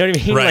hurts. You know what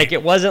I mean? Right. Like,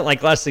 it wasn't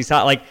like Leslie's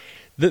hot. Like,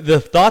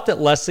 the thought that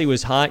Leslie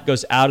was hot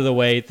goes out of the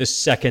way the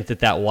second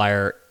that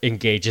wire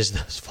engages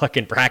those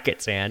fucking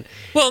brackets, man.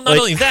 Well, not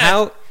only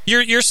that,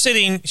 you're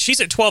sitting,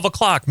 she's at 12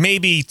 o'clock,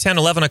 maybe 10,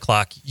 11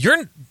 o'clock.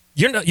 You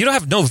don't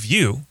have no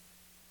view.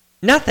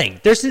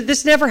 Nothing.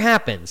 This never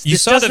happens.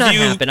 This does not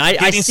happen.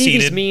 I see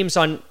these memes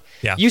on...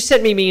 Yeah. You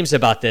sent me memes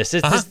about this.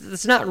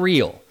 It's not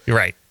real. You're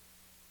right.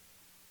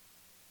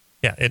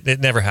 Yeah, it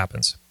never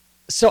happens.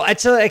 So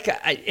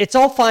it's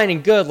all fine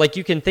and good. Like,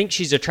 you can think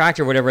she's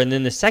attractive or whatever, and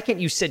then the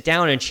second you sit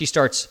down and she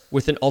starts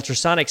with an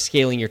ultrasonic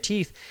scaling your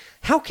teeth,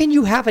 how can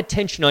you have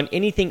attention on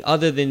anything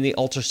other than the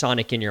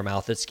ultrasonic in your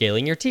mouth that's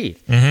scaling your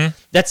teeth? Mm-hmm.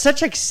 That's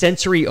such like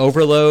sensory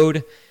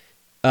overload.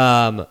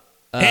 And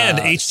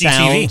HDTV.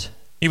 Sound.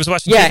 He was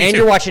watching. Yeah, TV and too.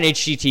 you're watching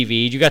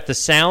HGTV. You got the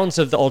sounds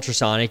of the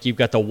ultrasonic. You've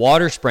got the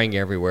water spraying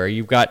everywhere.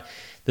 You've got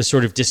the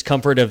sort of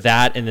discomfort of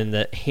that, and then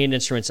the hand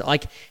instruments.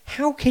 Like,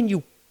 how can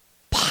you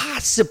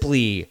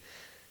possibly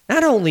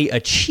not only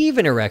achieve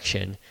an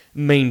erection,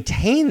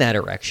 maintain that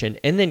erection,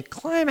 and then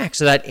climax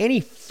without any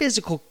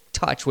physical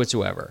touch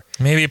whatsoever?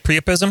 Maybe a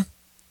priapism?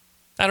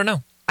 I don't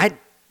know.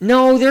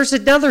 No, there's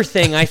another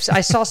thing. I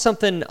saw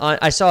something.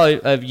 I saw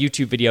a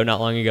YouTube video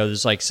not long ago.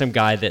 There's like some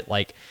guy that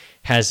like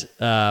has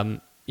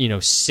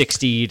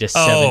 60 to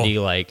 70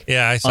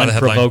 I saw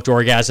unprovoked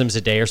orgasms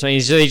a day or something.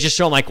 They just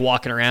show him like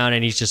walking around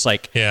and he's just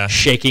like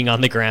shaking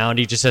on the ground.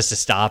 He just has to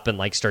stop and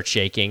like start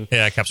shaking.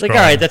 Yeah, I kept like, scrolling.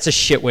 all right, that's a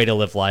shit way to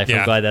live life. Yeah.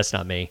 I'm glad that's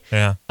not me.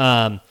 Yeah.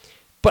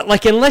 But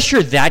like, unless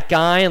you're that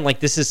guy and like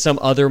this is some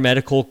other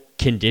medical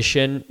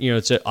condition,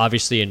 it's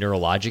obviously a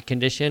neurologic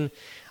condition.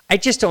 I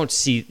just don't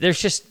see.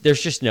 There's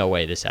just no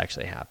way this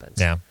actually happens.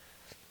 Yeah.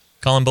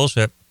 Calling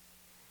bullshit.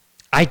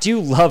 I do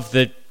love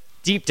the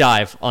deep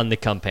dive on the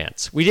cum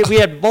pants. We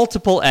had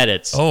multiple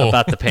edits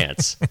about the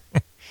pants,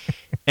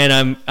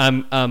 and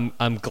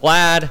I'm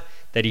glad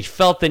that he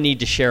felt the need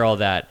to share all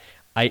that.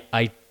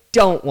 I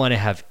don't want to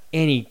have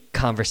any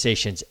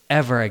conversations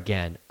ever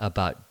again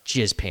about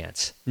jizz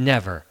pants.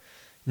 Never.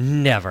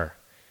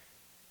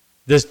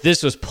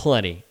 This was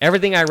plenty.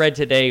 Everything I read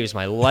today was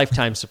my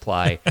lifetime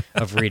supply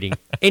of reading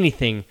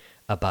anything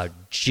about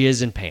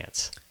jizz and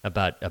pants.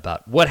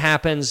 About what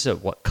happens,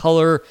 what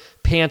color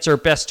pants are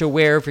best to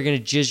wear if you're going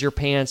to jizz your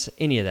pants,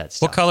 any of that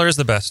stuff. What color is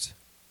the best?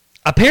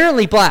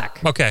 Apparently black.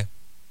 Okay.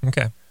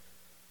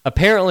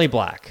 Apparently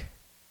black.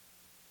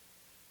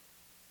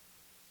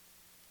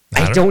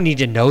 I don't need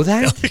to know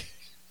that.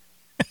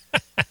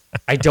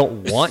 I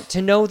don't want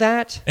to know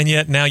that. And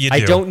yet now you do. I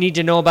don't need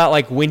to know about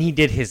like when he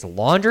did his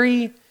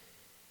laundry.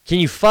 Can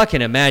you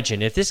fucking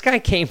imagine if this guy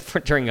came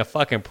during a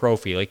fucking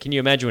prophy? Like, can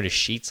you imagine what his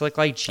sheets look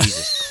like?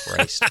 Jesus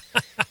Christ.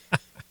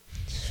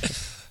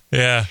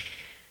 Yeah.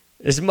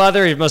 His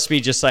mother, he must be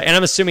just like, and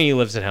I'm assuming he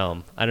lives at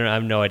home. I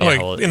have no idea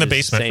how old. In the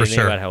basement for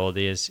sure. About how old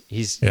he is.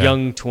 He's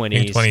young 20s.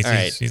 In 20s,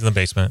 right. He's in the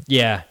basement.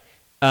 Yeah.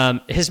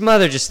 His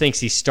mother just thinks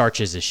he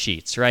starches his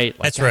sheets, right?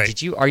 Like, that's right.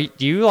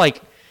 Do you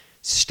like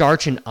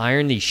starch and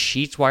iron these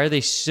sheets? Why are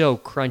they so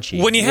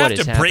crunchy? When you have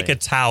to break a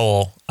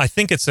towel, I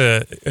think it's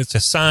a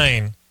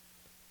sign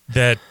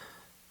that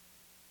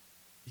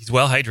he's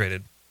well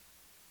hydrated.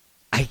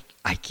 I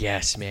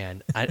guess,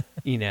 man.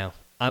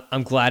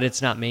 I'm glad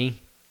it's not me.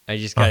 I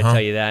just got to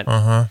tell you that.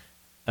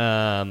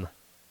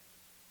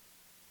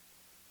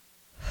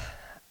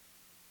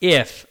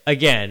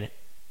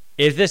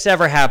 If this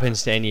ever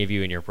happens to any of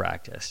you in your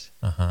practice,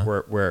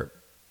 where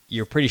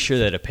you're pretty sure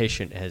that a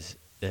patient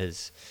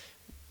has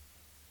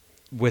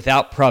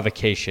without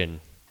provocation,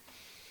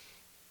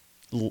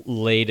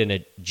 laid in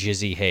a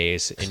jizzy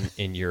haze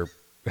in your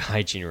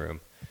hygiene room,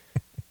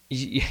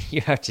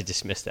 you have to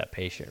dismiss that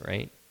patient,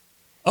 right?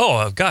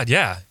 Oh, God,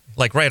 yeah.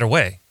 Like right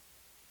away.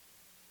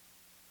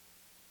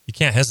 You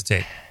can't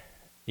hesitate.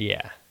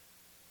 Yeah.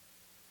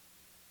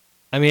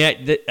 I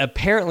mean,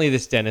 apparently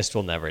this dentist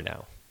will never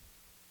know.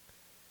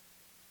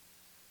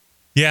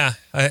 Yeah,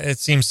 it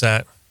seems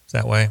that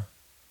way.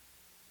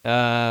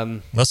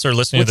 Unless they're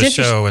listening to the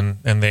show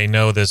and they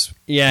know this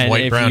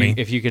white brownie.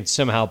 If you could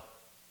somehow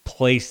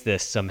place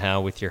this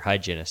somehow with your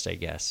hygienist, I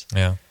guess.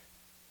 Yeah.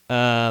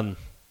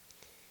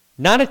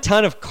 Not a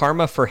ton of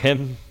karma for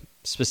him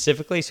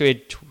specifically, so he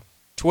had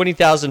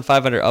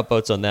 20,500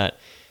 upvotes on that.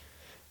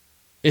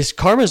 His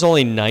karma's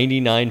only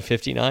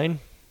 99.59.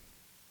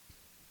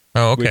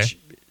 Oh, okay. Which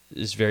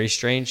is very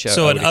strange.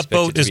 So an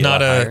upvote is not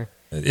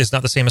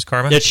the same as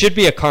karma? It should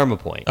be a karma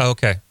point. Oh,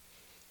 okay.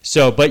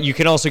 So, but you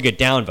can also get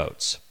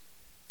downvotes.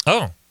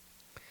 Oh.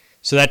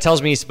 So that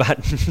tells me he's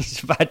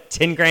about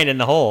 10 grand in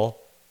the hole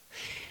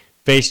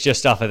based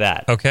just off of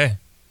that. Okay.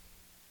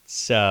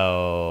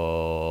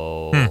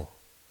 So,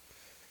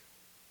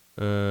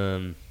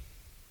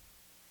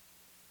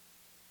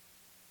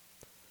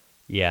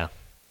 yeah.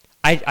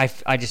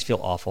 I just feel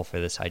awful for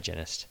this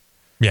hygienist.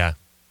 Yeah.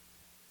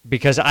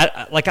 Because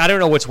I don't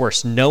know what's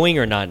worse, knowing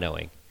or not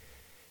knowing.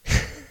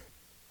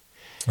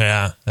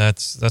 Yeah,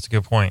 that's a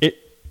good point.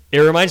 It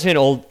reminds me of an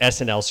old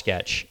SNL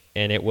sketch,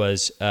 and it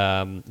was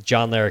John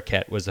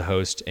Larroquette was the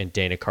host, and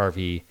Dana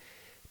Carvey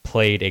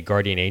played a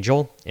guardian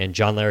angel, and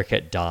John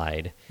Larroquette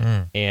died,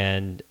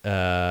 and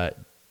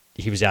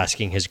he was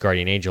asking his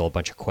guardian angel a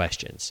bunch of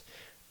questions.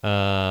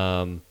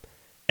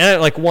 And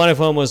like one of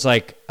them was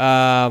like,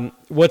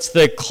 what's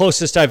the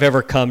closest I've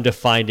ever come to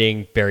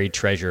finding buried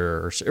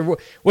treasure? Or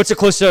what's the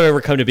closest I've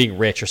ever come to being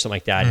rich or something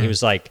like that? And he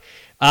was like,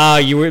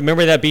 you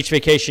remember that beach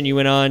vacation you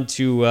went on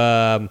to,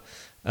 I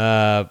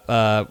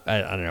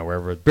don't know,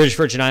 wherever, British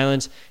Virgin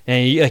Islands?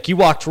 And you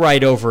walked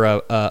right over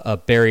a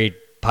buried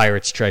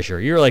pirate's treasure.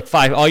 You were like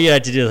 5, all you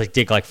had to do was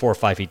dig like 4 or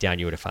 5 feet down,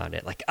 you would have found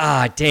it. Like,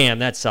 damn,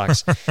 that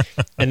sucks.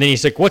 And then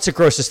he's like, what's the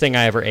grossest thing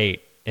I ever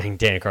ate? And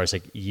Dana Carvey's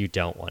like, you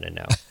don't want to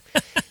know.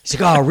 He's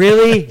like, oh,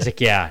 really? He's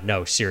like, yeah,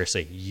 no,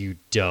 seriously, you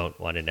don't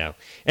want to know.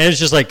 And it's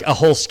just like a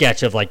whole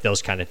sketch of like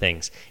those kind of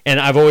things. And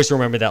I've always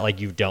remembered that, like,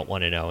 you don't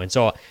want to know. And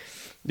so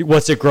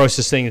what's the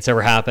grossest thing that's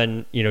ever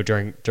happened,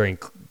 during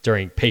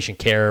patient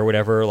care or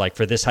whatever, like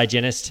for this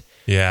hygienist?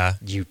 Yeah.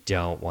 You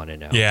don't want to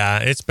know. Yeah,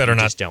 it's better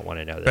not. Just don't want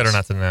to know this. Better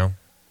not to know.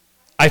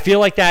 I feel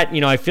like that,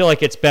 I feel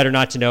like it's better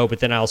not to know, but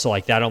then I also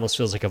like that almost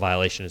feels like a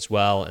violation as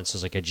well. And so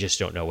it's like, I just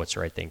don't know what's the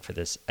right thing for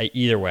this.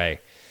 Either way.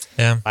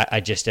 Yeah.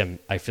 I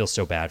feel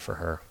so bad for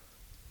her.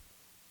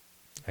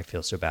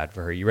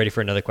 You ready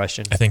for another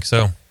question? I think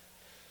so.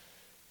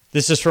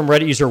 This is from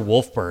Reddit user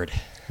Wolfbird.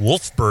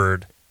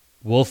 Wolfbird.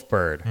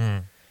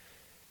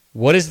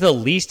 What is the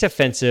least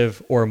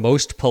offensive or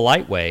most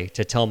polite way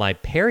to tell my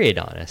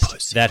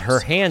periodontist that her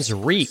hands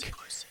reek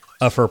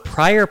of her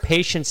prior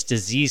patient's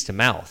diseased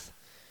mouth,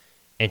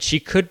 and she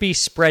could be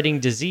spreading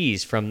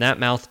disease from that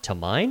mouth to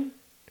mine?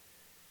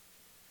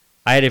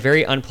 I had a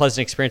very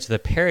unpleasant experience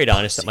with a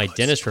periodontist that my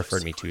dentist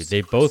referred me to.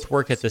 They both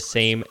work at the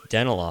same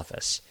dental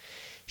office.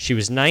 She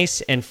was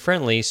nice and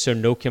friendly, so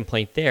no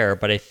complaint there,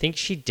 but I think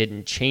she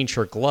didn't change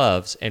her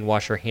gloves and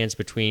wash her hands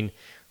between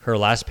her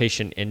last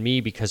patient and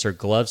me because her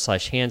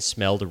gloves/hands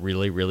smelled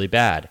really, really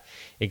bad.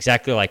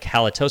 Exactly like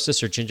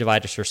halitosis or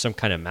gingivitis or some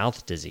kind of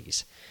mouth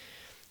disease.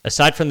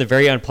 Aside from the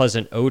very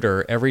unpleasant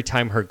odor, every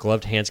time her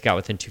gloved hands got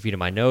within 2 feet of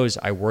my nose,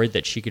 I worried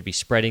that she could be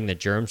spreading the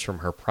germs from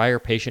her prior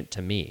patient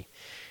to me.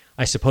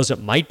 I suppose it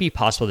might be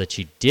possible that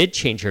she did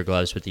change her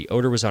gloves, but the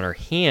odor was on her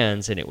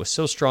hands, and it was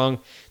so strong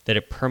that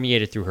it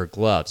permeated through her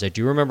gloves. I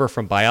do remember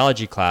from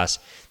biology class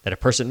that a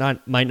person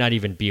might not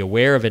even be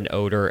aware of an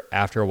odor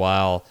after a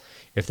while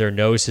if their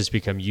nose has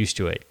become used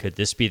to it. Could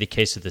this be the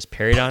case with this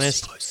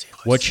periodontist?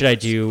 What should I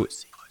do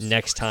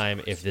next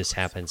time if this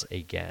happens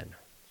again?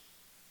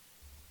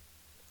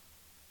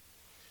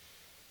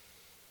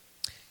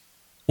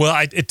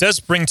 Well, it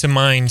does bring to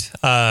mind...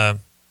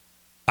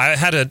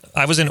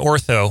 I was in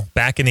ortho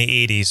back in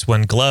the 80s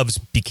when gloves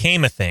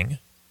became a thing.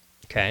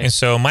 Okay. And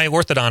so my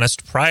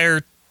orthodontist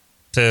prior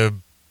to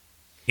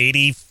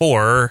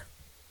 84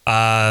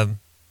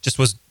 just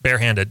was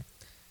barehanded.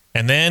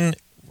 And then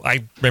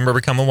I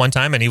remember coming one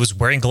time and he was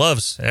wearing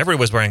gloves. Everyone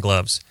was wearing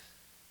gloves.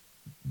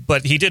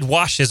 But he did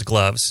wash his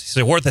gloves. So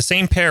he wore the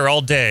same pair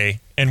all day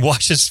and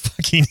washed his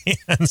fucking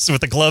hands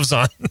with the gloves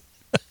on.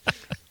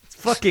 It's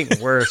fucking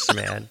worse,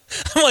 man.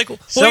 I'm like,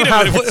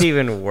 somehow it's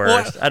even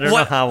worse. I don't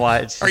know why.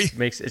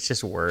 It's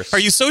just worse. Are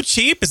you so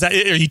cheap? Are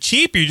you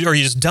cheap? Are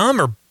you just dumb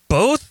or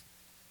both?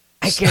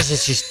 I guess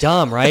it's just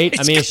dumb, right?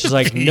 I mean, it's just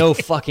like no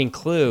fucking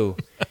clue.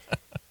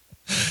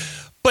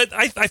 But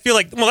I feel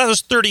like, that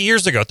was 30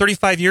 years ago,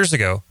 35 years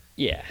ago.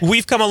 Yeah.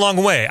 We've come a long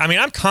way. I mean,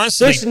 I'm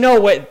constantly... There's no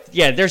way...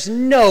 Yeah, there's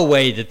no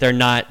way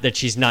that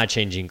she's not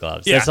changing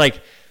gloves. Yeah. That's like...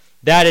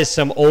 That is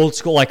some old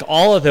school... Like,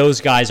 all of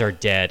those guys are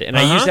dead. And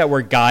I use that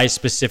word guys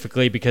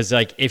specifically because,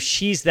 like, if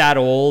she's that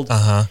old...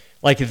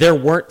 Like, there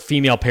weren't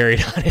female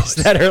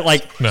periodontists that are,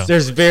 like... No.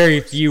 There's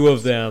very few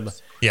of them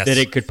that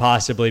it could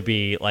possibly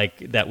be,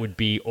 like, that would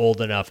be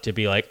old enough to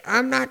be like,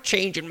 I'm not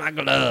changing my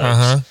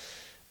gloves.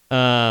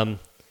 I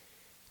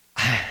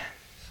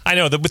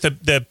know that with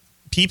the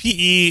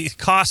PPE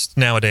cost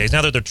nowadays,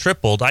 now that they're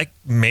tripled,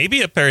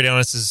 maybe a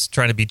periodontist is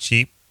trying to be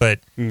cheap, but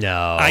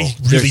no, I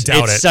really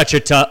doubt it. It's such a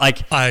tough.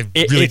 I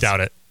really doubt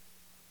it.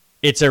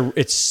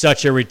 It's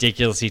such a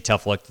ridiculously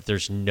tough look that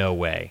there's no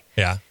way.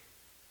 Yeah,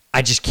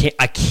 I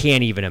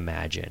can't even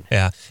imagine.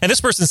 Yeah, and this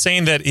person's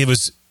saying that it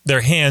was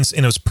their hands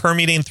and it was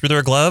permeating through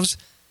their gloves.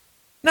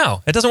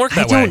 No, it doesn't work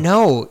that way. I don't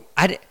know.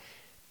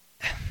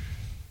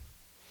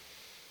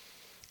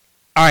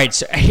 All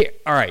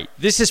right.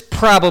 This is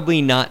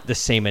probably not the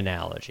same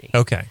analogy.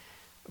 Okay.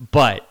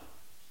 But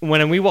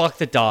when we walk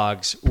the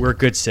dogs, we're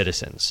good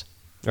citizens,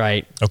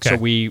 right? Okay. So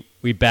we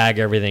bag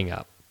everything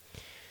up.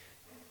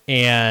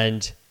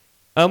 And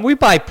we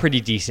buy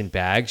pretty decent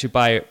bags. We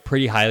buy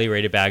pretty highly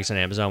rated bags on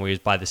Amazon. We always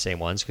buy the same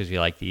ones because we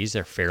like these.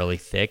 They're fairly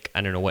thick.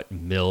 I don't know what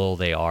mill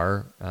they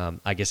are.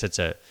 I guess it's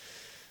a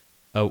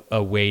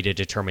way to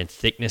determine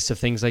thickness of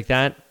things like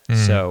that.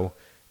 So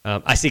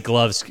I see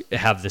gloves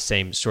have the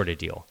same sort of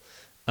deal.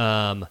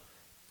 And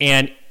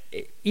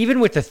even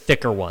with the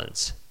thicker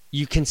ones,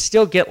 you can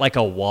still get like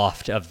a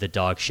waft of the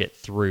dog shit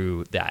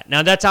through that.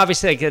 Now that's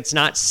obviously like it's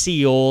not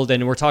sealed,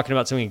 and we're talking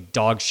about something like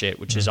dog shit,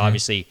 which is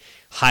obviously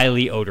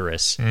highly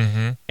odorous,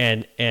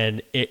 and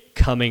it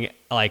coming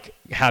like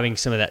having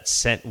some of that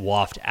scent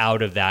waft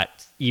out of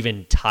that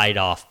even tied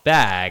off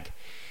bag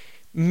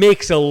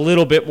makes a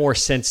little bit more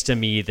sense to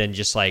me than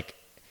just like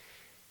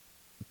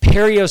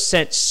perio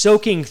scent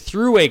soaking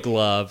through a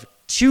glove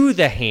to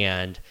the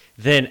hand,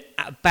 then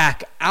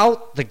back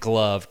out the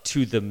glove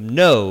to the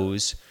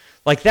nose.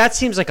 Like, that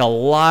seems like a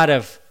lot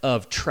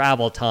of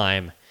travel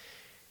time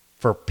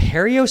for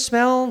perio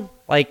smell.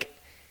 Like,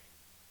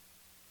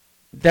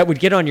 that would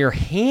get on your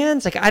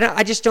hands. Like, I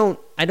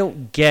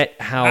don't get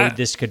how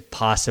this could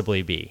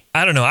possibly be.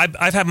 I don't know.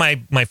 I've had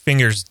my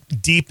fingers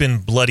deep in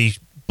bloody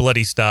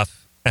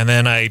stuff, and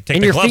then I take the gloves off.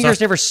 And your fingers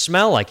never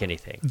smell like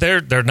anything.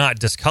 They're not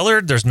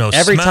discolored. There's no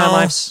Every smell. time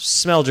I've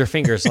smelled your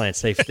fingers,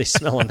 Lance, they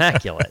smell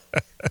immaculate.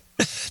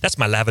 That's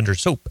my lavender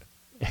soap.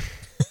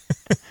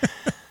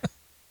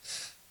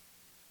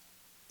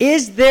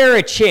 Is there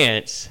a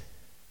chance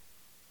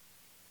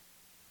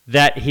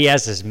that he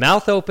has his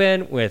mouth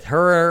open with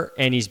her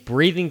and he's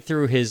breathing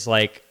through his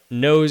like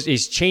nose,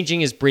 he's changing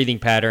his breathing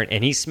pattern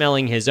and he's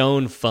smelling his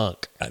own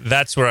funk?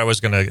 That's where I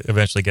was going to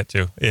eventually get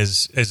to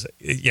is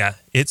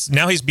it's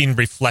now he's being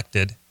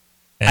reflected.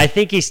 I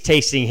think he's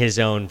tasting his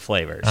own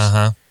flavors.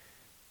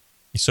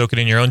 You soak it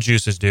in your own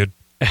juices, dude.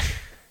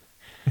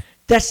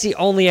 That's the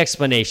only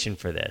explanation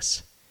for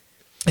this.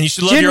 And you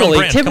should love your own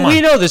brand. Come on. We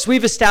know this.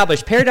 We've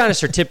established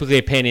periodontists are typically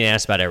a pain in the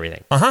ass about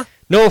everything.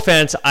 No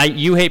offense.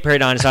 You hate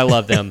periodontists. I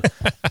love them.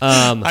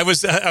 I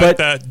was at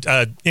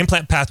the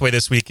implant pathway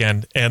this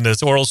weekend, and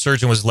this oral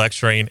surgeon was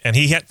lecturing, and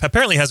he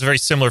apparently has very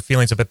similar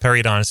feelings about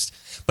periodontists.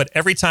 But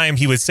every time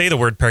he would say the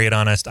word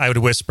periodontist, I would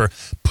whisper,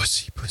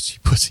 pussy, pussy,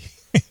 pussy.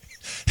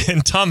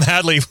 And Tom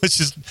Hadley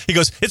he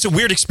goes, it's a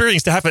weird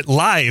experience to have it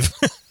live.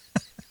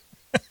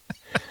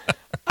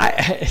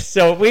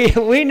 So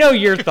we know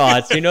your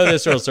thoughts. You know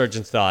this oral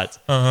surgeon's thoughts.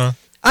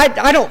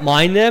 I don't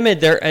mind them, and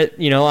they're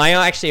I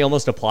actually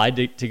almost applied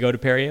to go to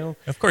perio.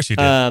 Of course you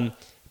did.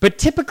 But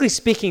typically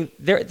speaking,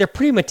 they're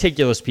pretty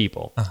meticulous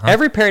people.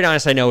 Every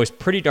periodontist I know is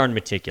pretty darn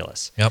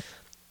meticulous. Yep.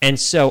 And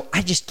so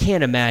I just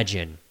can't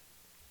imagine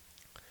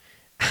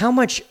how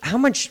much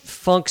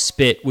funk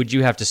spit would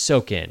you have to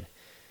soak in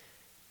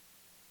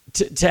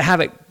to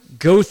have it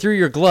go through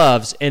your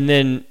gloves and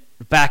then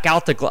back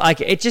out the glove. Like,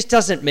 it just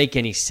doesn't make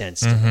any sense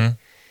to me.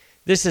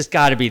 This has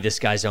got to be this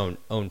guy's own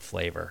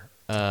flavor.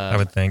 I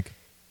would think.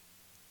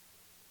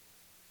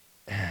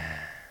 You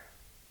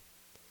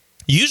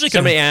usually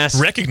can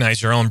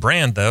recognize your own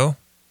brand, though.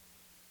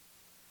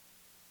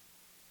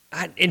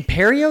 In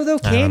perio, though,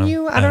 can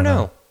you? I don't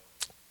know.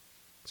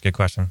 It's a good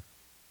question.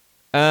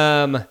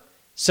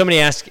 Somebody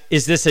asked,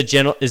 "Is this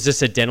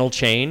a dental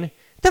chain?"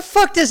 The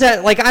fuck does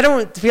that? Like, I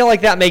don't feel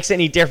like that makes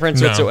any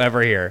difference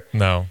whatsoever here.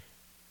 No.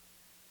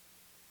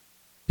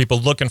 People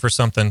looking for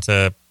something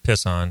to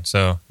piss on,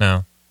 so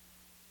no.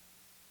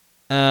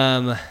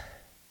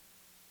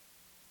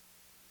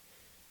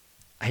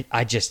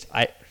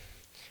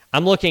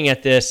 I'm looking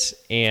at this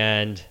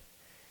and,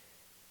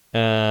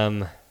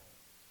 all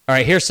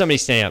right, here's somebody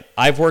standing up.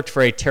 I've worked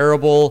for a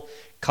terrible,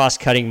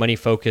 cost-cutting,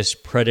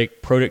 money-focused,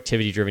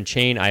 productivity-driven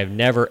chain. I have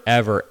never,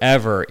 ever,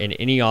 ever in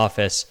any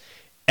office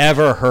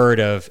ever heard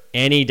of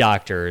any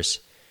doctors,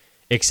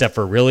 except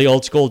for really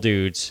old-school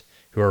dudes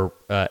who are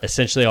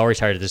essentially all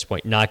retired at this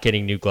point, not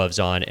getting new gloves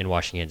on and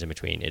washing hands in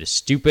between. It is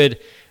stupid,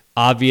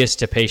 obvious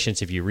to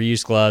patients if you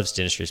reuse gloves.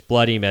 Dentistry is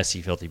bloody,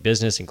 messy, filthy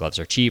business, and gloves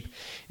are cheap.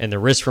 And the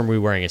risk from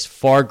rewearing is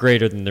far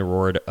greater than the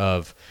reward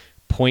of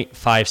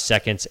 0.5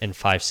 seconds and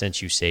 5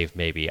 cents you save,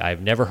 maybe.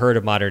 I've never heard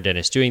of modern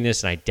dentists doing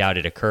this, and I doubt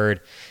it occurred.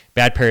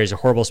 Bad perio is a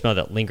horrible smell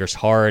that lingers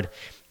hard.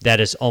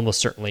 That is almost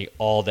certainly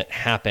all that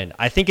happened.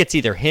 I think it's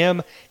either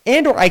him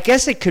or I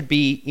guess it could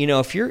be,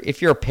 if you're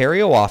a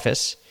perio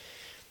office,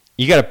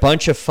 you got a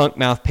bunch of funk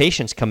mouth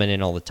patients coming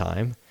in all the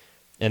time,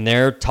 and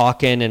they're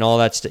talking and all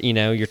that stuff.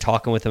 You're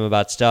talking with them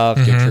about stuff,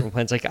 doing treatment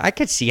plans. Like, I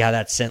could see how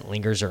that scent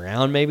lingers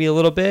around maybe a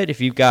little bit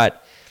if you've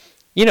got,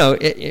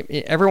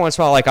 every once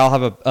in a while, like I'll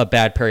have a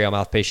bad perio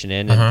mouth patient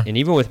in, and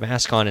even with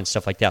mask on and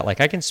stuff like that, like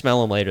I can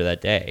smell them later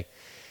that day,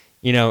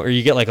 or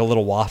you get like a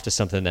little waft of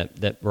something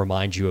that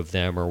reminds you of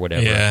them or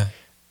whatever. Yeah.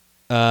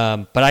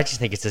 But I just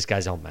think it's this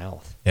guy's own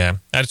mouth. Yeah.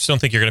 I just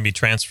don't think you're going to be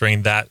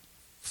transferring that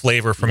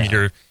flavor from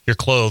your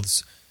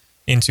clothes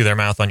into their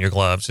mouth on your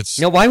gloves.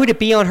 Why would it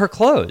be on her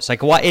clothes?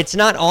 Like, why? It's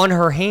not on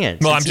her hands.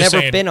 Well, it's I'm just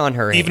never saying, been on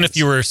her hands. Even if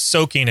you were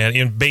soaking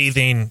it,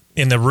 bathing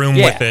in the room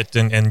with it,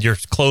 and your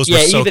clothes were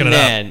soaking even it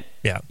then, up.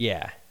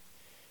 Yeah.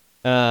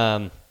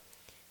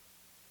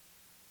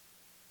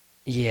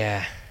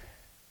 Yeah.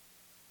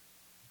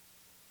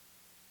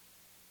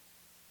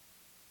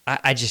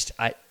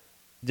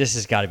 This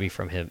has got to be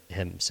from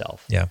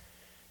himself. Yeah.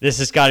 This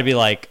has got to be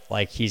like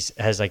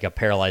has like a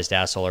paralyzed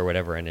asshole or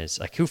whatever, and it's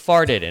like, who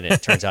farted? And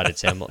it turns out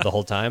it's him the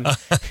whole time.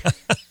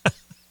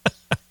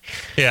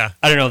 Yeah.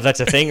 I don't know if that's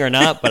a thing or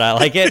not, but I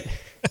like it.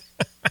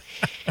 It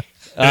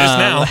is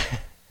now.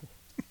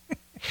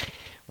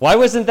 Why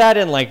wasn't that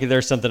in like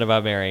There's Something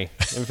About Mary?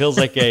 It feels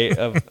like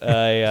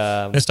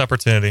a missed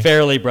opportunity.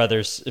 Farrelly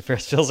Brothers. It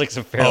feels like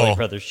some Farrelly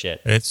Brothers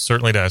shit. It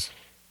certainly does.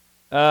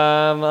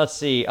 Let's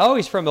see. Oh,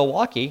 he's from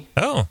Milwaukee.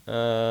 Oh.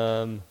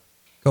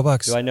 Go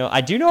Bucks.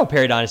 I do know a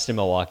periodontist in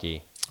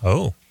Milwaukee.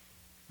 Oh.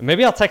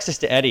 Maybe I'll text this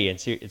to Eddie and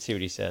see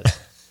what he says.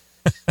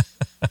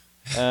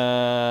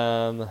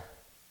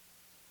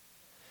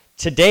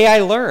 Today I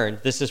learned,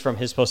 this is from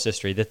his post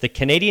history, that the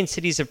Canadian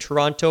cities of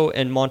Toronto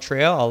and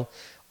Montreal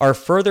are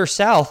further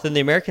south than the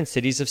American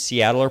cities of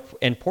Seattle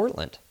and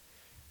Portland.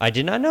 I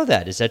did not know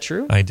that. Is that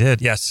true? I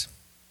did, yes.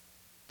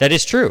 That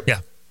is true? Yeah.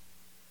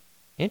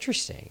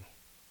 Interesting.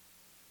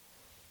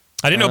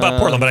 I didn't know about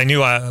Portland, but I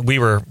knew we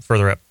were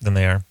further up than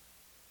they are.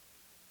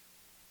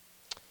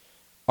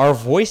 Are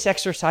voice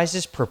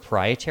exercises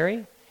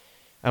proprietary?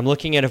 I'm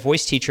looking at a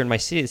voice teacher in my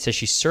city that says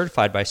she's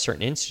certified by a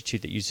certain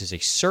institute that uses a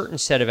certain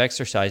set of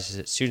exercises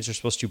that students are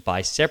supposed to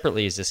buy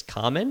separately. Is this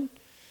common?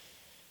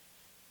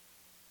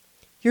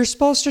 You're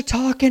supposed to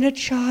talk in a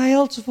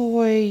child's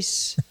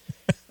voice.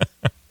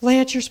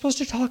 Lance, you're supposed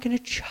to talk in a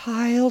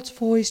child's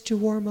voice to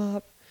warm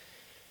up.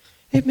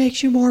 It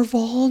makes you more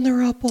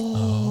vulnerable.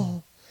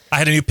 Oh. I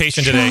had a new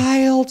patient today.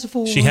 Child's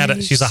voice.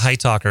 She's a high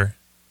talker.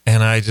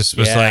 And I just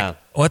was like,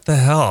 what the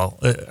hell?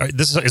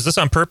 Is this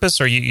on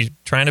purpose? Are you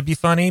trying to be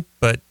funny?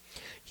 But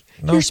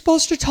no. You're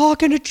supposed to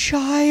talk in a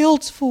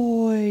child's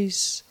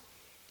voice.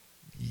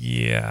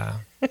 Yeah.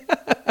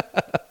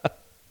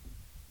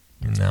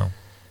 No.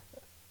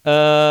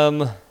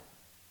 I'm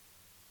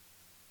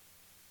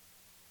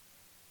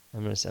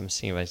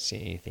seeing if I see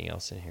anything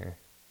else in here.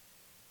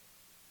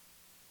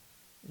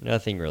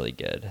 Nothing really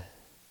good.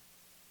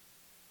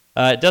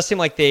 It does seem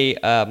like they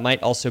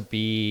might also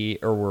be,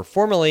 or were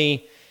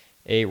formerly,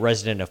 a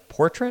resident of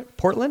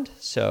Portland.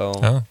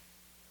 So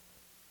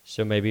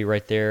maybe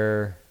right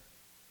there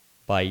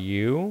by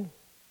you,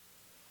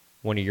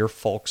 one of your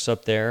folks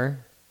up there.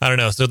 I don't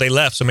know. So they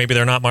left, so maybe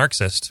they're not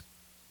Marxist.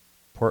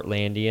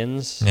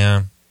 Portlandians.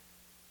 Yeah.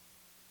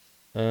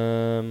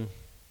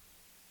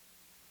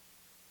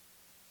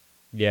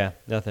 Yeah,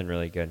 nothing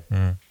really good.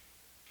 Mm.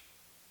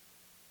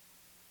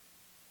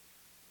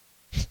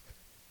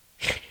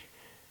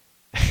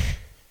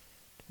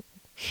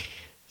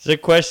 So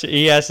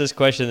he asked this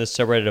question in the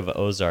subreddit of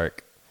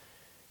Ozark.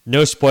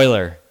 No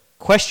spoiler.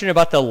 Question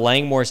about the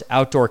Langmore's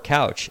outdoor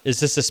couch. Is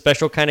this a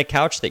special kind of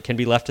couch that can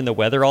be left in the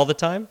weather all the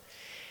time?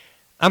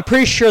 I'm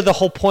pretty sure the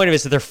whole point of it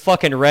is that they're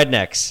fucking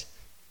rednecks,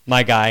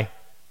 my guy.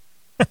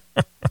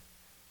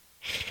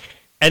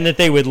 And that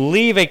they would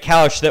leave a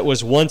couch that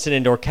was once an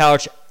indoor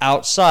couch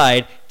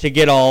outside to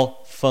get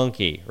all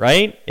funky,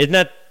 right? Isn't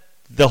that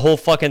the whole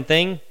fucking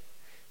thing?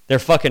 They're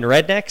fucking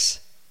rednecks?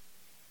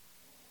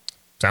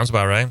 Sounds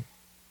about right.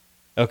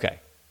 Okay.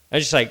 I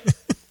just like...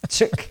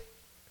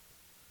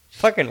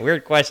 fucking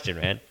weird question,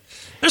 man.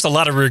 There's a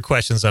lot of weird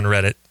questions on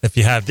Reddit, if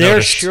you have There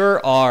noticed.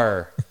 sure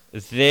are.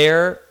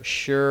 There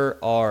sure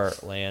are,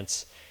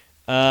 Lance.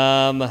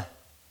 Lance,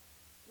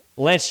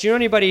 do you know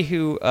anybody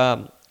who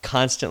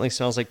constantly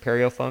smells like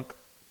Perio Funk?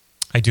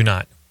 I do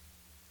not.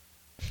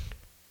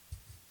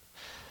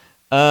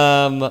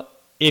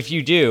 If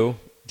you do,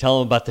 tell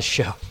them about the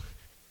show.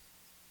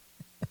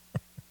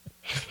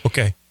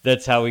 Okay.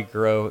 That's how we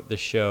grow the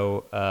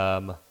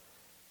show.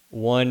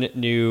 One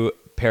new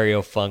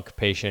Perio Funk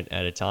patient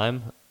at a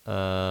time. Hit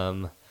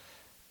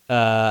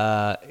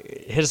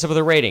us up with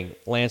a rating.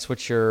 Lance,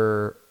 what's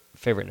your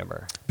favorite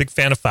number? Big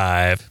fan of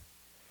 5.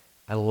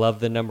 I love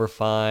the number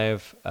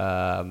 5.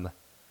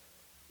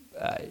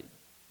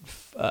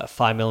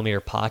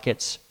 5mm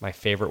pockets, my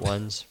favorite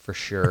ones for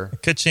sure.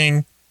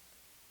 Ka-ching.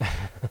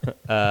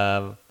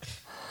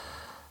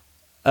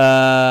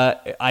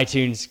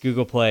 iTunes,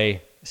 Google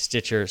Play,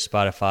 Stitcher,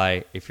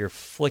 Spotify. If you're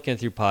flicking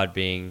through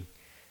Podbean,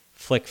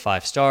 flick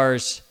 5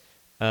 stars.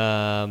 Hit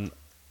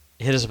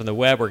us up on the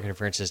web,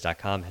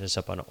 workinginferences.com. Hit us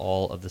up on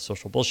all of the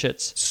social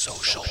bullshits.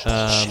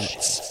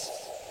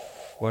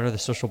 What are the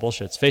social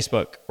bullshits?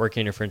 Facebook,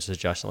 Working Interferences with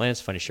Josh and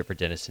Lance, Funny Shipper,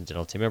 Dennis, and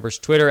Dental team members.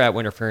 Twitter,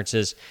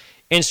 @Winterferences.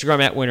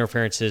 Instagram,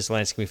 @Winterferences.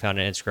 Lance can be found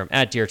on Instagram,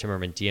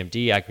 @DearTimmerman,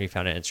 DMD. I can be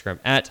found on Instagram,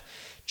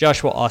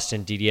 @Joshua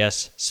Austin,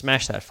 DDS.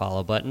 Smash that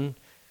follow button.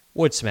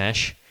 Would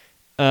smash.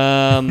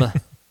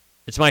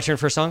 It's my turn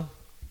for a song.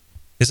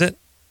 Is it?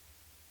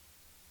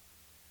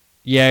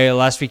 Yeah,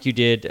 last week you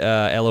did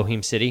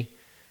Elohim City.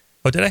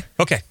 Oh, did I?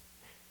 Okay.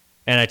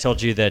 And I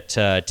told you that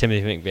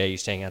Timothy McVeigh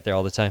used to hang out there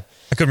all the time.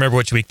 I couldn't remember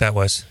which week that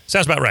was.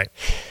 Sounds about right.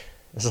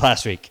 This is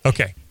last week.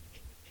 Okay.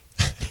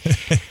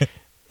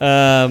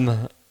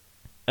 The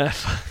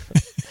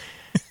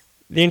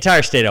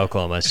entire state of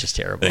Oklahoma is just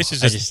terrible.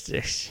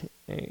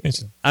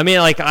 I mean,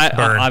 like,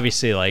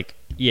 obviously, like,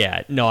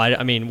 yeah, no,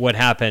 I mean, what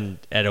happened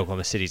at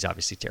Oklahoma City is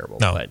obviously terrible.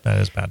 No, but, that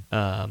is bad.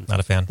 Not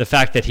a fan. The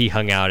fact that he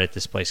hung out at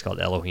this place called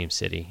Elohim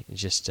City, is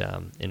just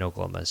in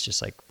Oklahoma, is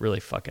just like really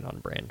fucking on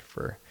brand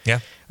for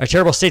a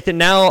terrible state that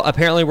now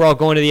apparently we're all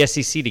going to the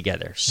SEC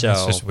together. So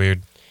it's just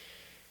weird.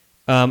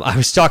 I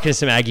was talking to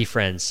some Aggie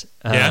friends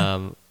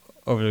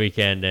over the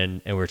weekend,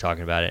 and we were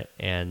talking about it,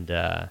 and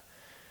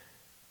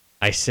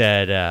I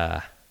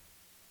said,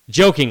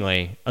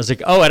 jokingly, I was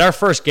like, oh, at our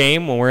first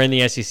game when we're in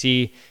the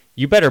SEC,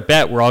 you better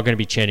bet we're all going to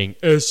be chanting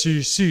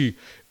SEC,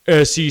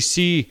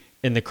 SEC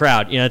in the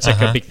crowd. You know, it's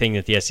like a big thing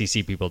that the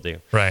SEC people do.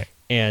 Right.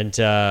 And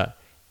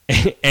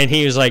and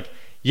he was like,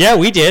 yeah,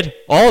 we did.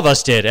 All of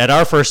us did at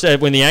our first,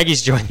 when the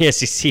Aggies joined the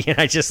SEC. And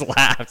I just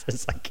laughed.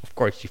 It's like, of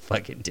course you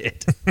fucking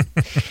did.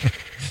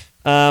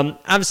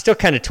 I'm still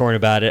kind of torn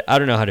about it. I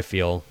don't know how to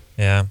feel.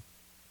 Yeah.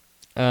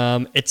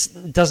 It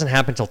doesn't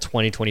happen until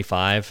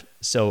 2025.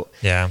 So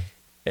yeah.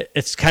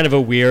 It's kind of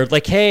a weird,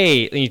 like,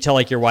 hey, and you tell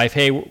like your wife,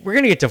 hey, we're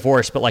going to get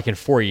divorced, but like in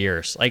 4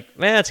 years. Like,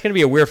 man, it's going to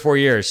be a weird 4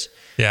 years.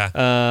 Yeah.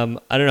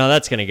 I don't know how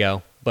that's going to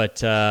go,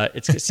 but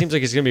it seems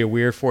like it's going to be a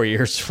weird 4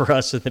 years for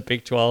us in the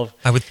Big 12.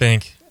 I would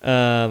think.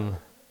 I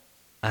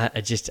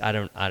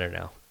don't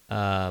know.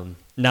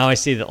 Now I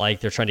see that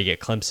like they're trying to get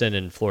Clemson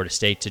and Florida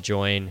State to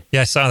join.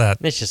 Yeah, I saw that.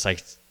 And it's just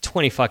like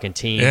 20 fucking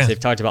teams. Yeah. They've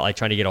talked about like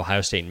trying to get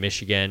Ohio State and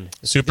Michigan.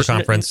 Super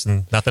conference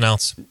and nothing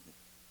else.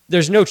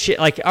 There's no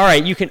like, all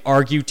right, you can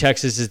argue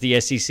Texas is the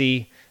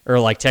SEC or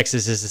like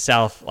Texas is the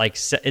South, like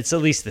it's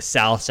at least the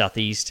South,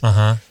 Southeast.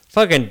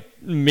 Fucking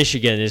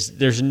Michigan is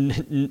there's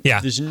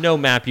no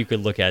map you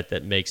could look at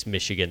that makes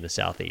Michigan the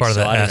Southeast. Part of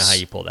so the I don't know how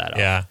you pull that off.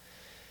 Yeah.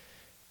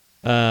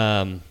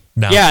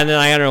 No. Yeah, and then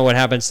I don't know what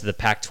happens to the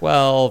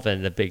Pac-12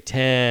 and the Big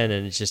Ten,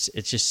 and it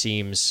just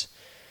seems.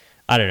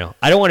 I don't know.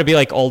 I don't want to be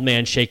like old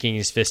man shaking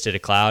his fist at a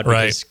cloud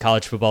because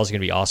college football is going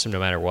to be awesome no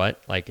matter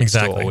what. Like it's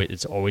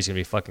it's always going to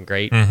be fucking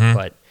great.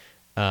 But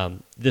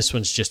this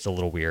one's just a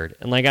little weird.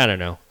 And like I don't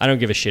know. I don't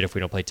give a shit if we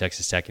don't play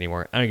Texas Tech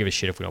anymore. I don't give a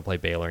shit if we don't play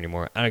Baylor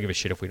anymore. I don't give a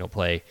shit if we don't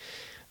play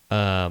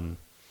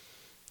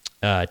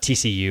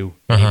TCU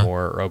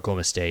anymore, or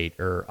Oklahoma State,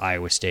 or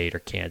Iowa State, or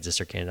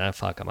Kansas, or Kansas.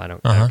 Fuck them. I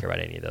don't care about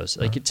any of those.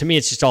 Like to me,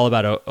 it's just all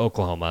about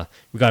Oklahoma.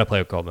 We got to play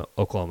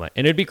Oklahoma,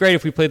 and it'd be great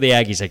if we played the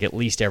Aggies like at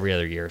least every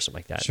other year or something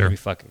like that. Sure. It'd be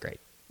fucking great.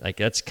 Like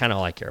that's kind of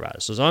all I care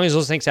about. So as long as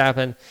those things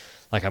happen,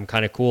 like I'm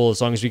kind of cool. As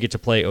long as we get to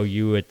play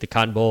OU at the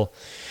Cotton Bowl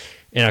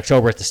in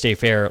October at the State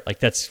Fair, like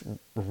that's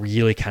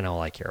really kind of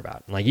all I care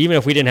about. Like even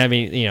if we didn't have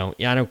any,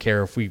 I don't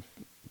care if we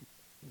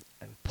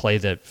play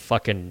the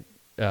fucking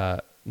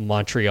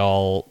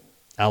Montreal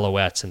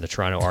Alouettes and the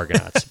Toronto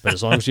Argonauts. But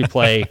as long as we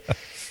play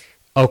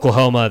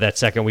Oklahoma that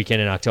second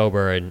weekend in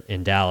October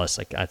in Dallas,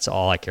 like that's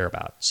all I care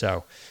about.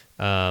 So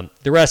the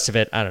rest of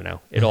it, I don't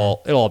know.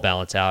 It'll all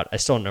balance out. I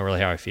still don't know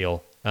really how I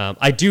feel.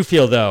 I do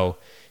feel though,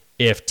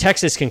 if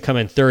Texas can come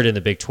in third in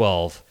the Big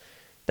 12,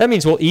 that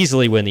means we'll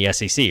easily win the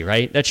SEC,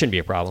 right? That shouldn't be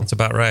a problem. That's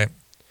about right.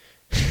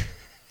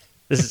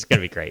 This is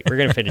going to be great. We're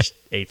going to finish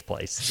 8th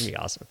place. It's going to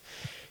be awesome.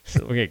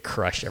 We're going to get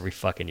crushed every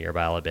fucking year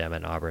by Alabama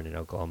and Auburn and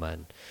Oklahoma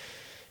and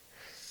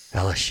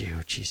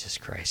LSU. Jesus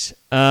Christ.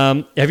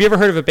 Have you ever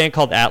heard of a band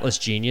called Atlas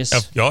Genius?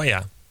 Oh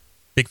yeah.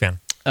 Big fan.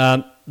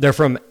 They're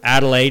from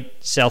Adelaide,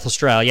 South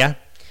Australia.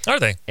 Are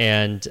they?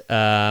 And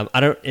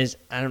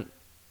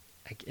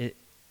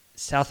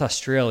South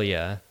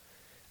Australia.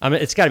 I mean,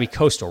 it's got to be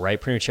coastal,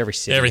 right? Pretty much every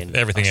city in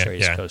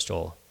Australia is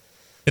coastal.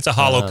 It's a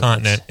hollow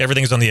continent.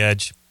 Everything's on the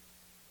edge.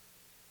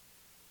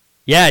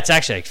 Yeah, it's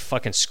actually like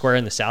fucking square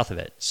in the south of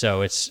it.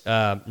 So it's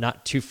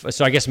not too...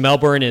 So I guess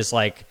Melbourne is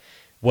like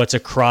what's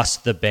across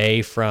the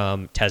bay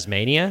from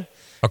Tasmania.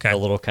 Okay. A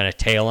little kind of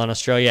tail on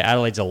Australia.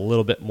 Adelaide's a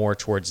little bit more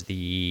towards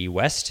the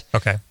west.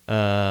 Okay.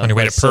 On your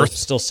way to Perth?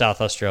 Still South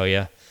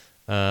Australia.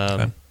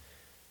 Okay.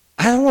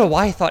 I don't know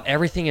why I thought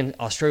everything in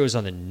Australia was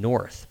on the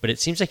north, but it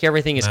seems like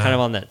everything is kind of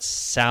on that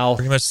south.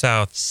 Pretty much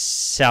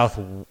southeast.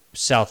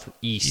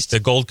 The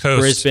Gold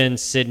Coast. Brisbane,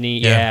 Sydney,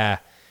 yeah.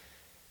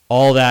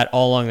 All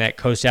along that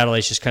coast.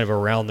 Adelaide's just kind of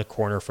around the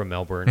corner from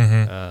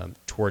Melbourne,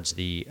 towards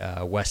the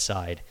west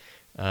side.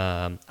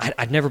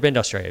 I've never been to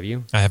Australia. Have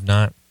you? I have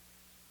not.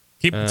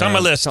 It's on my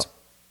list.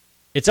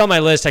 It's on my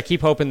list. I keep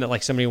hoping that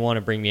like somebody will want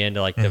to bring me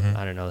into like the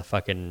I don't know, the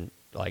fucking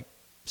like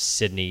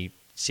Sydney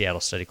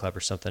Seattle Study Club or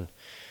something.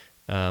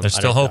 There's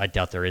still hope. I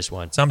doubt there is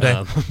one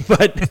someday,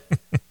 but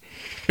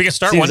we can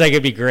start seems one. Like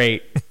it'd be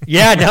great.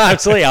 Yeah, no,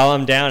 absolutely.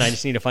 I'm down. I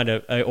just need to find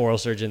a oral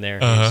surgeon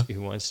there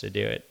who wants to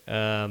do it.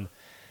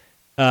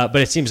 But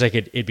it seems like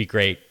it'd be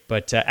great.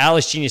 But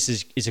Alice Genius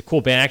is a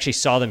cool band. I actually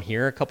saw them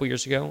here a couple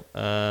years ago.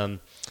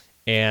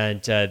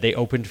 And they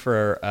opened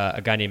for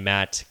a guy named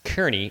Matt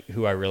Kearney,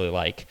 who I really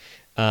like.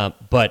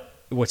 But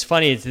what's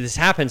funny is this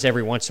happens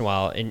every once in a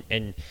while,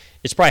 and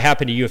it's probably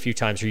happened to you a few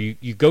times, where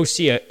you go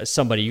see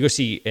somebody, you go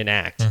see an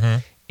act,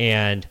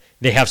 and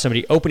they have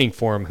somebody opening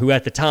for them who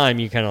at the time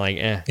you kind of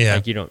like,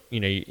 like you don't,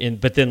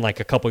 but then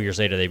like a couple years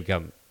later they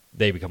become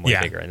way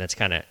bigger, and that's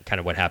kind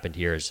of what happened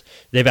here. Is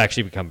they've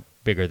actually become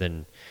bigger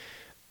than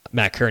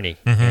Matt Kearney,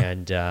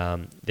 and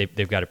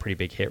they've got a pretty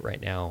big hit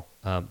right now.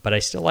 But I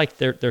still like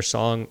their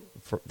song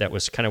that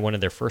was kind of one of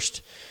their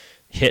first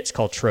hits,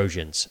 called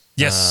Trojans.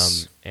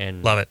 Yes,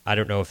 and love it. I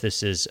don't know if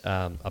this is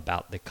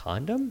about the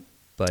condom,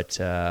 but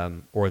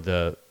or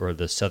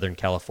the Southern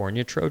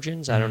California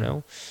Trojans. I don't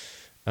know.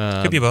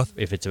 Could be both.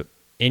 If it's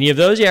any of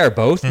those, or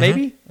both,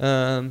 maybe.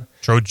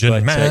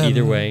 Trojan man.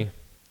 Either way,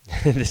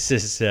 this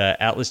is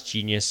Atlas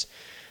Genius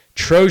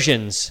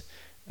Trojans.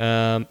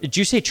 Did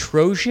you say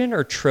Trojan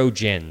or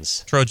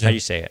Trojans? Trojan. How do you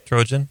say it?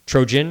 Trojan.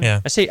 Trojan. Yeah.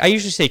 I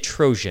usually say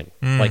Trojan,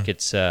 like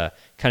it's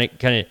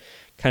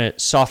kind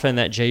of soften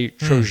that J.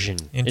 Trojan.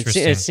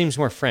 Interesting. It seems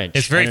more French.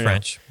 It's very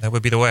French. That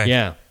would be the way.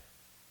 Yeah.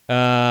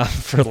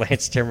 For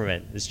Lance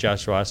Timmerman, this is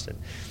Josh Austin.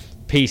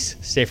 Peace.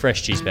 Stay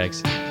fresh, cheese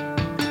bags.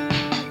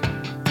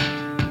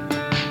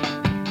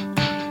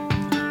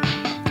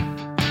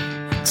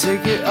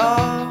 Take it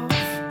off,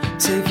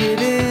 take it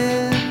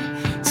in,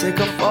 take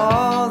off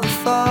all the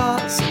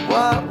thoughts of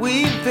what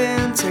we've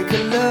been. Take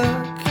a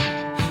look,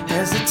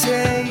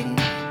 hesitate,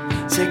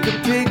 take a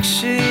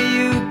picture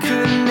you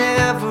could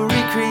never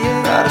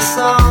recreate. Write a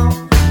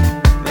song,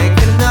 make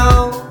a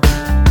note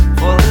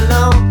for the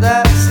lump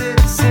that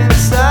sits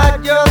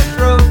inside your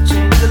throat.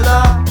 Change the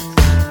locks,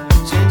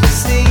 change the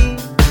scene,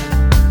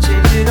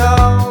 change it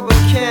all,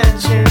 but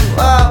can't change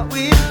what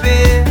we've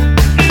been.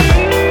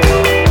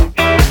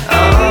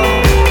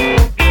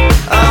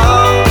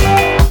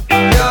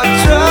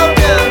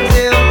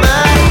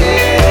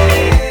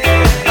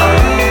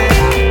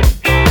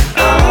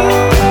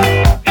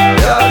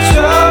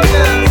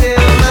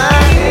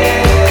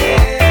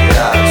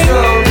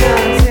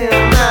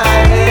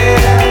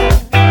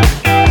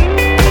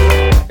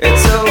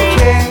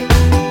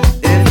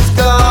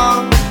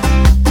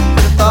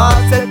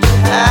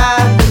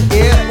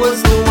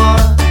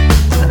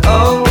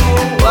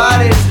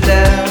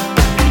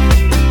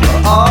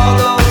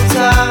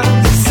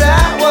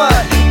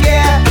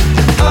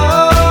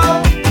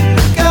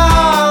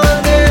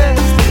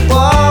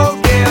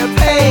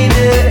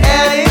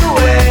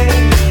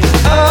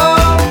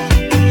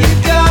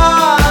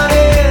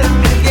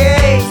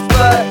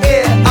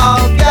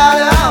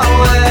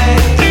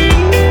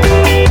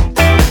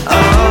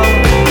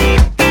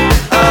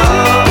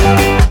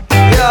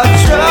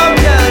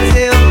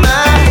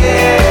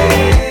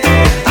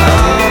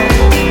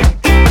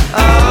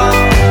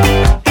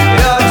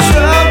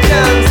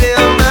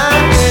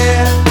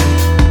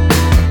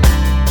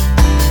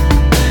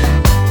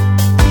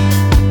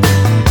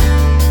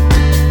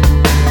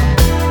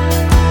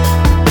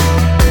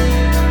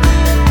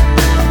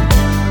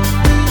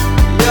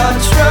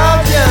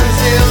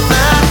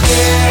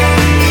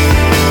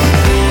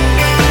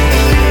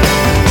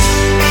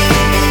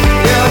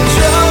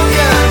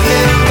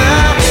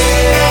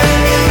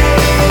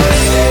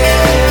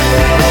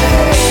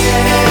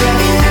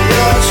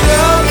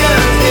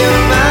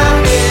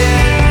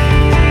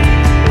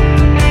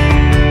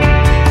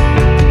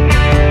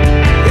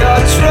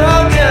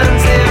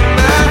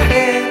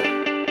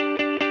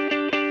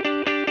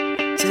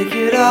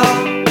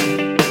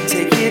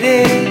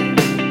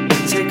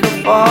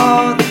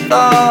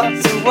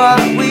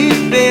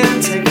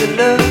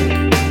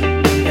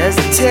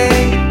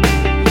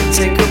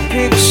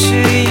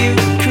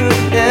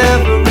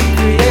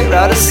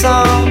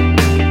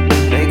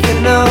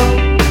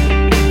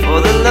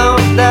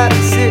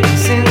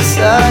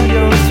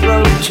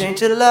 Change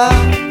the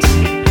locks,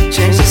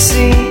 change the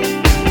scene,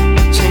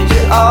 change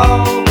it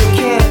all, we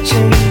can't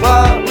change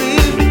what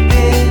we've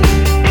been.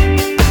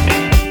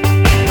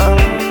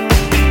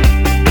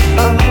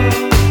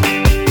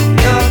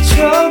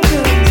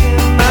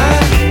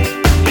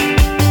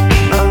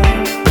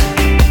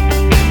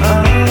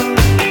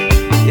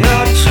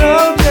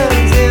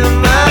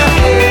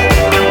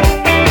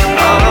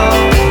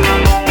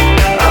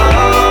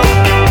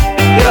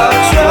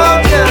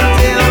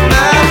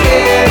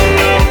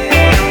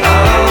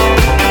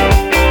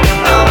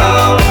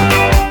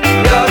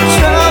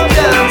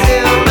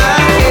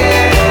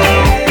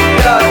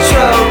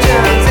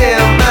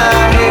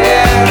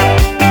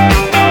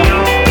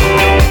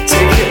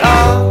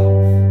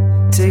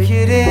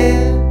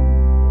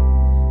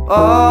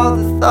 all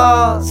the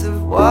thoughts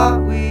of what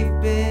we've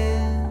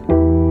been.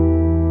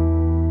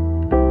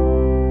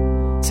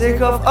 Take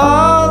off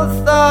all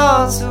the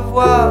thoughts of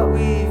what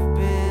we've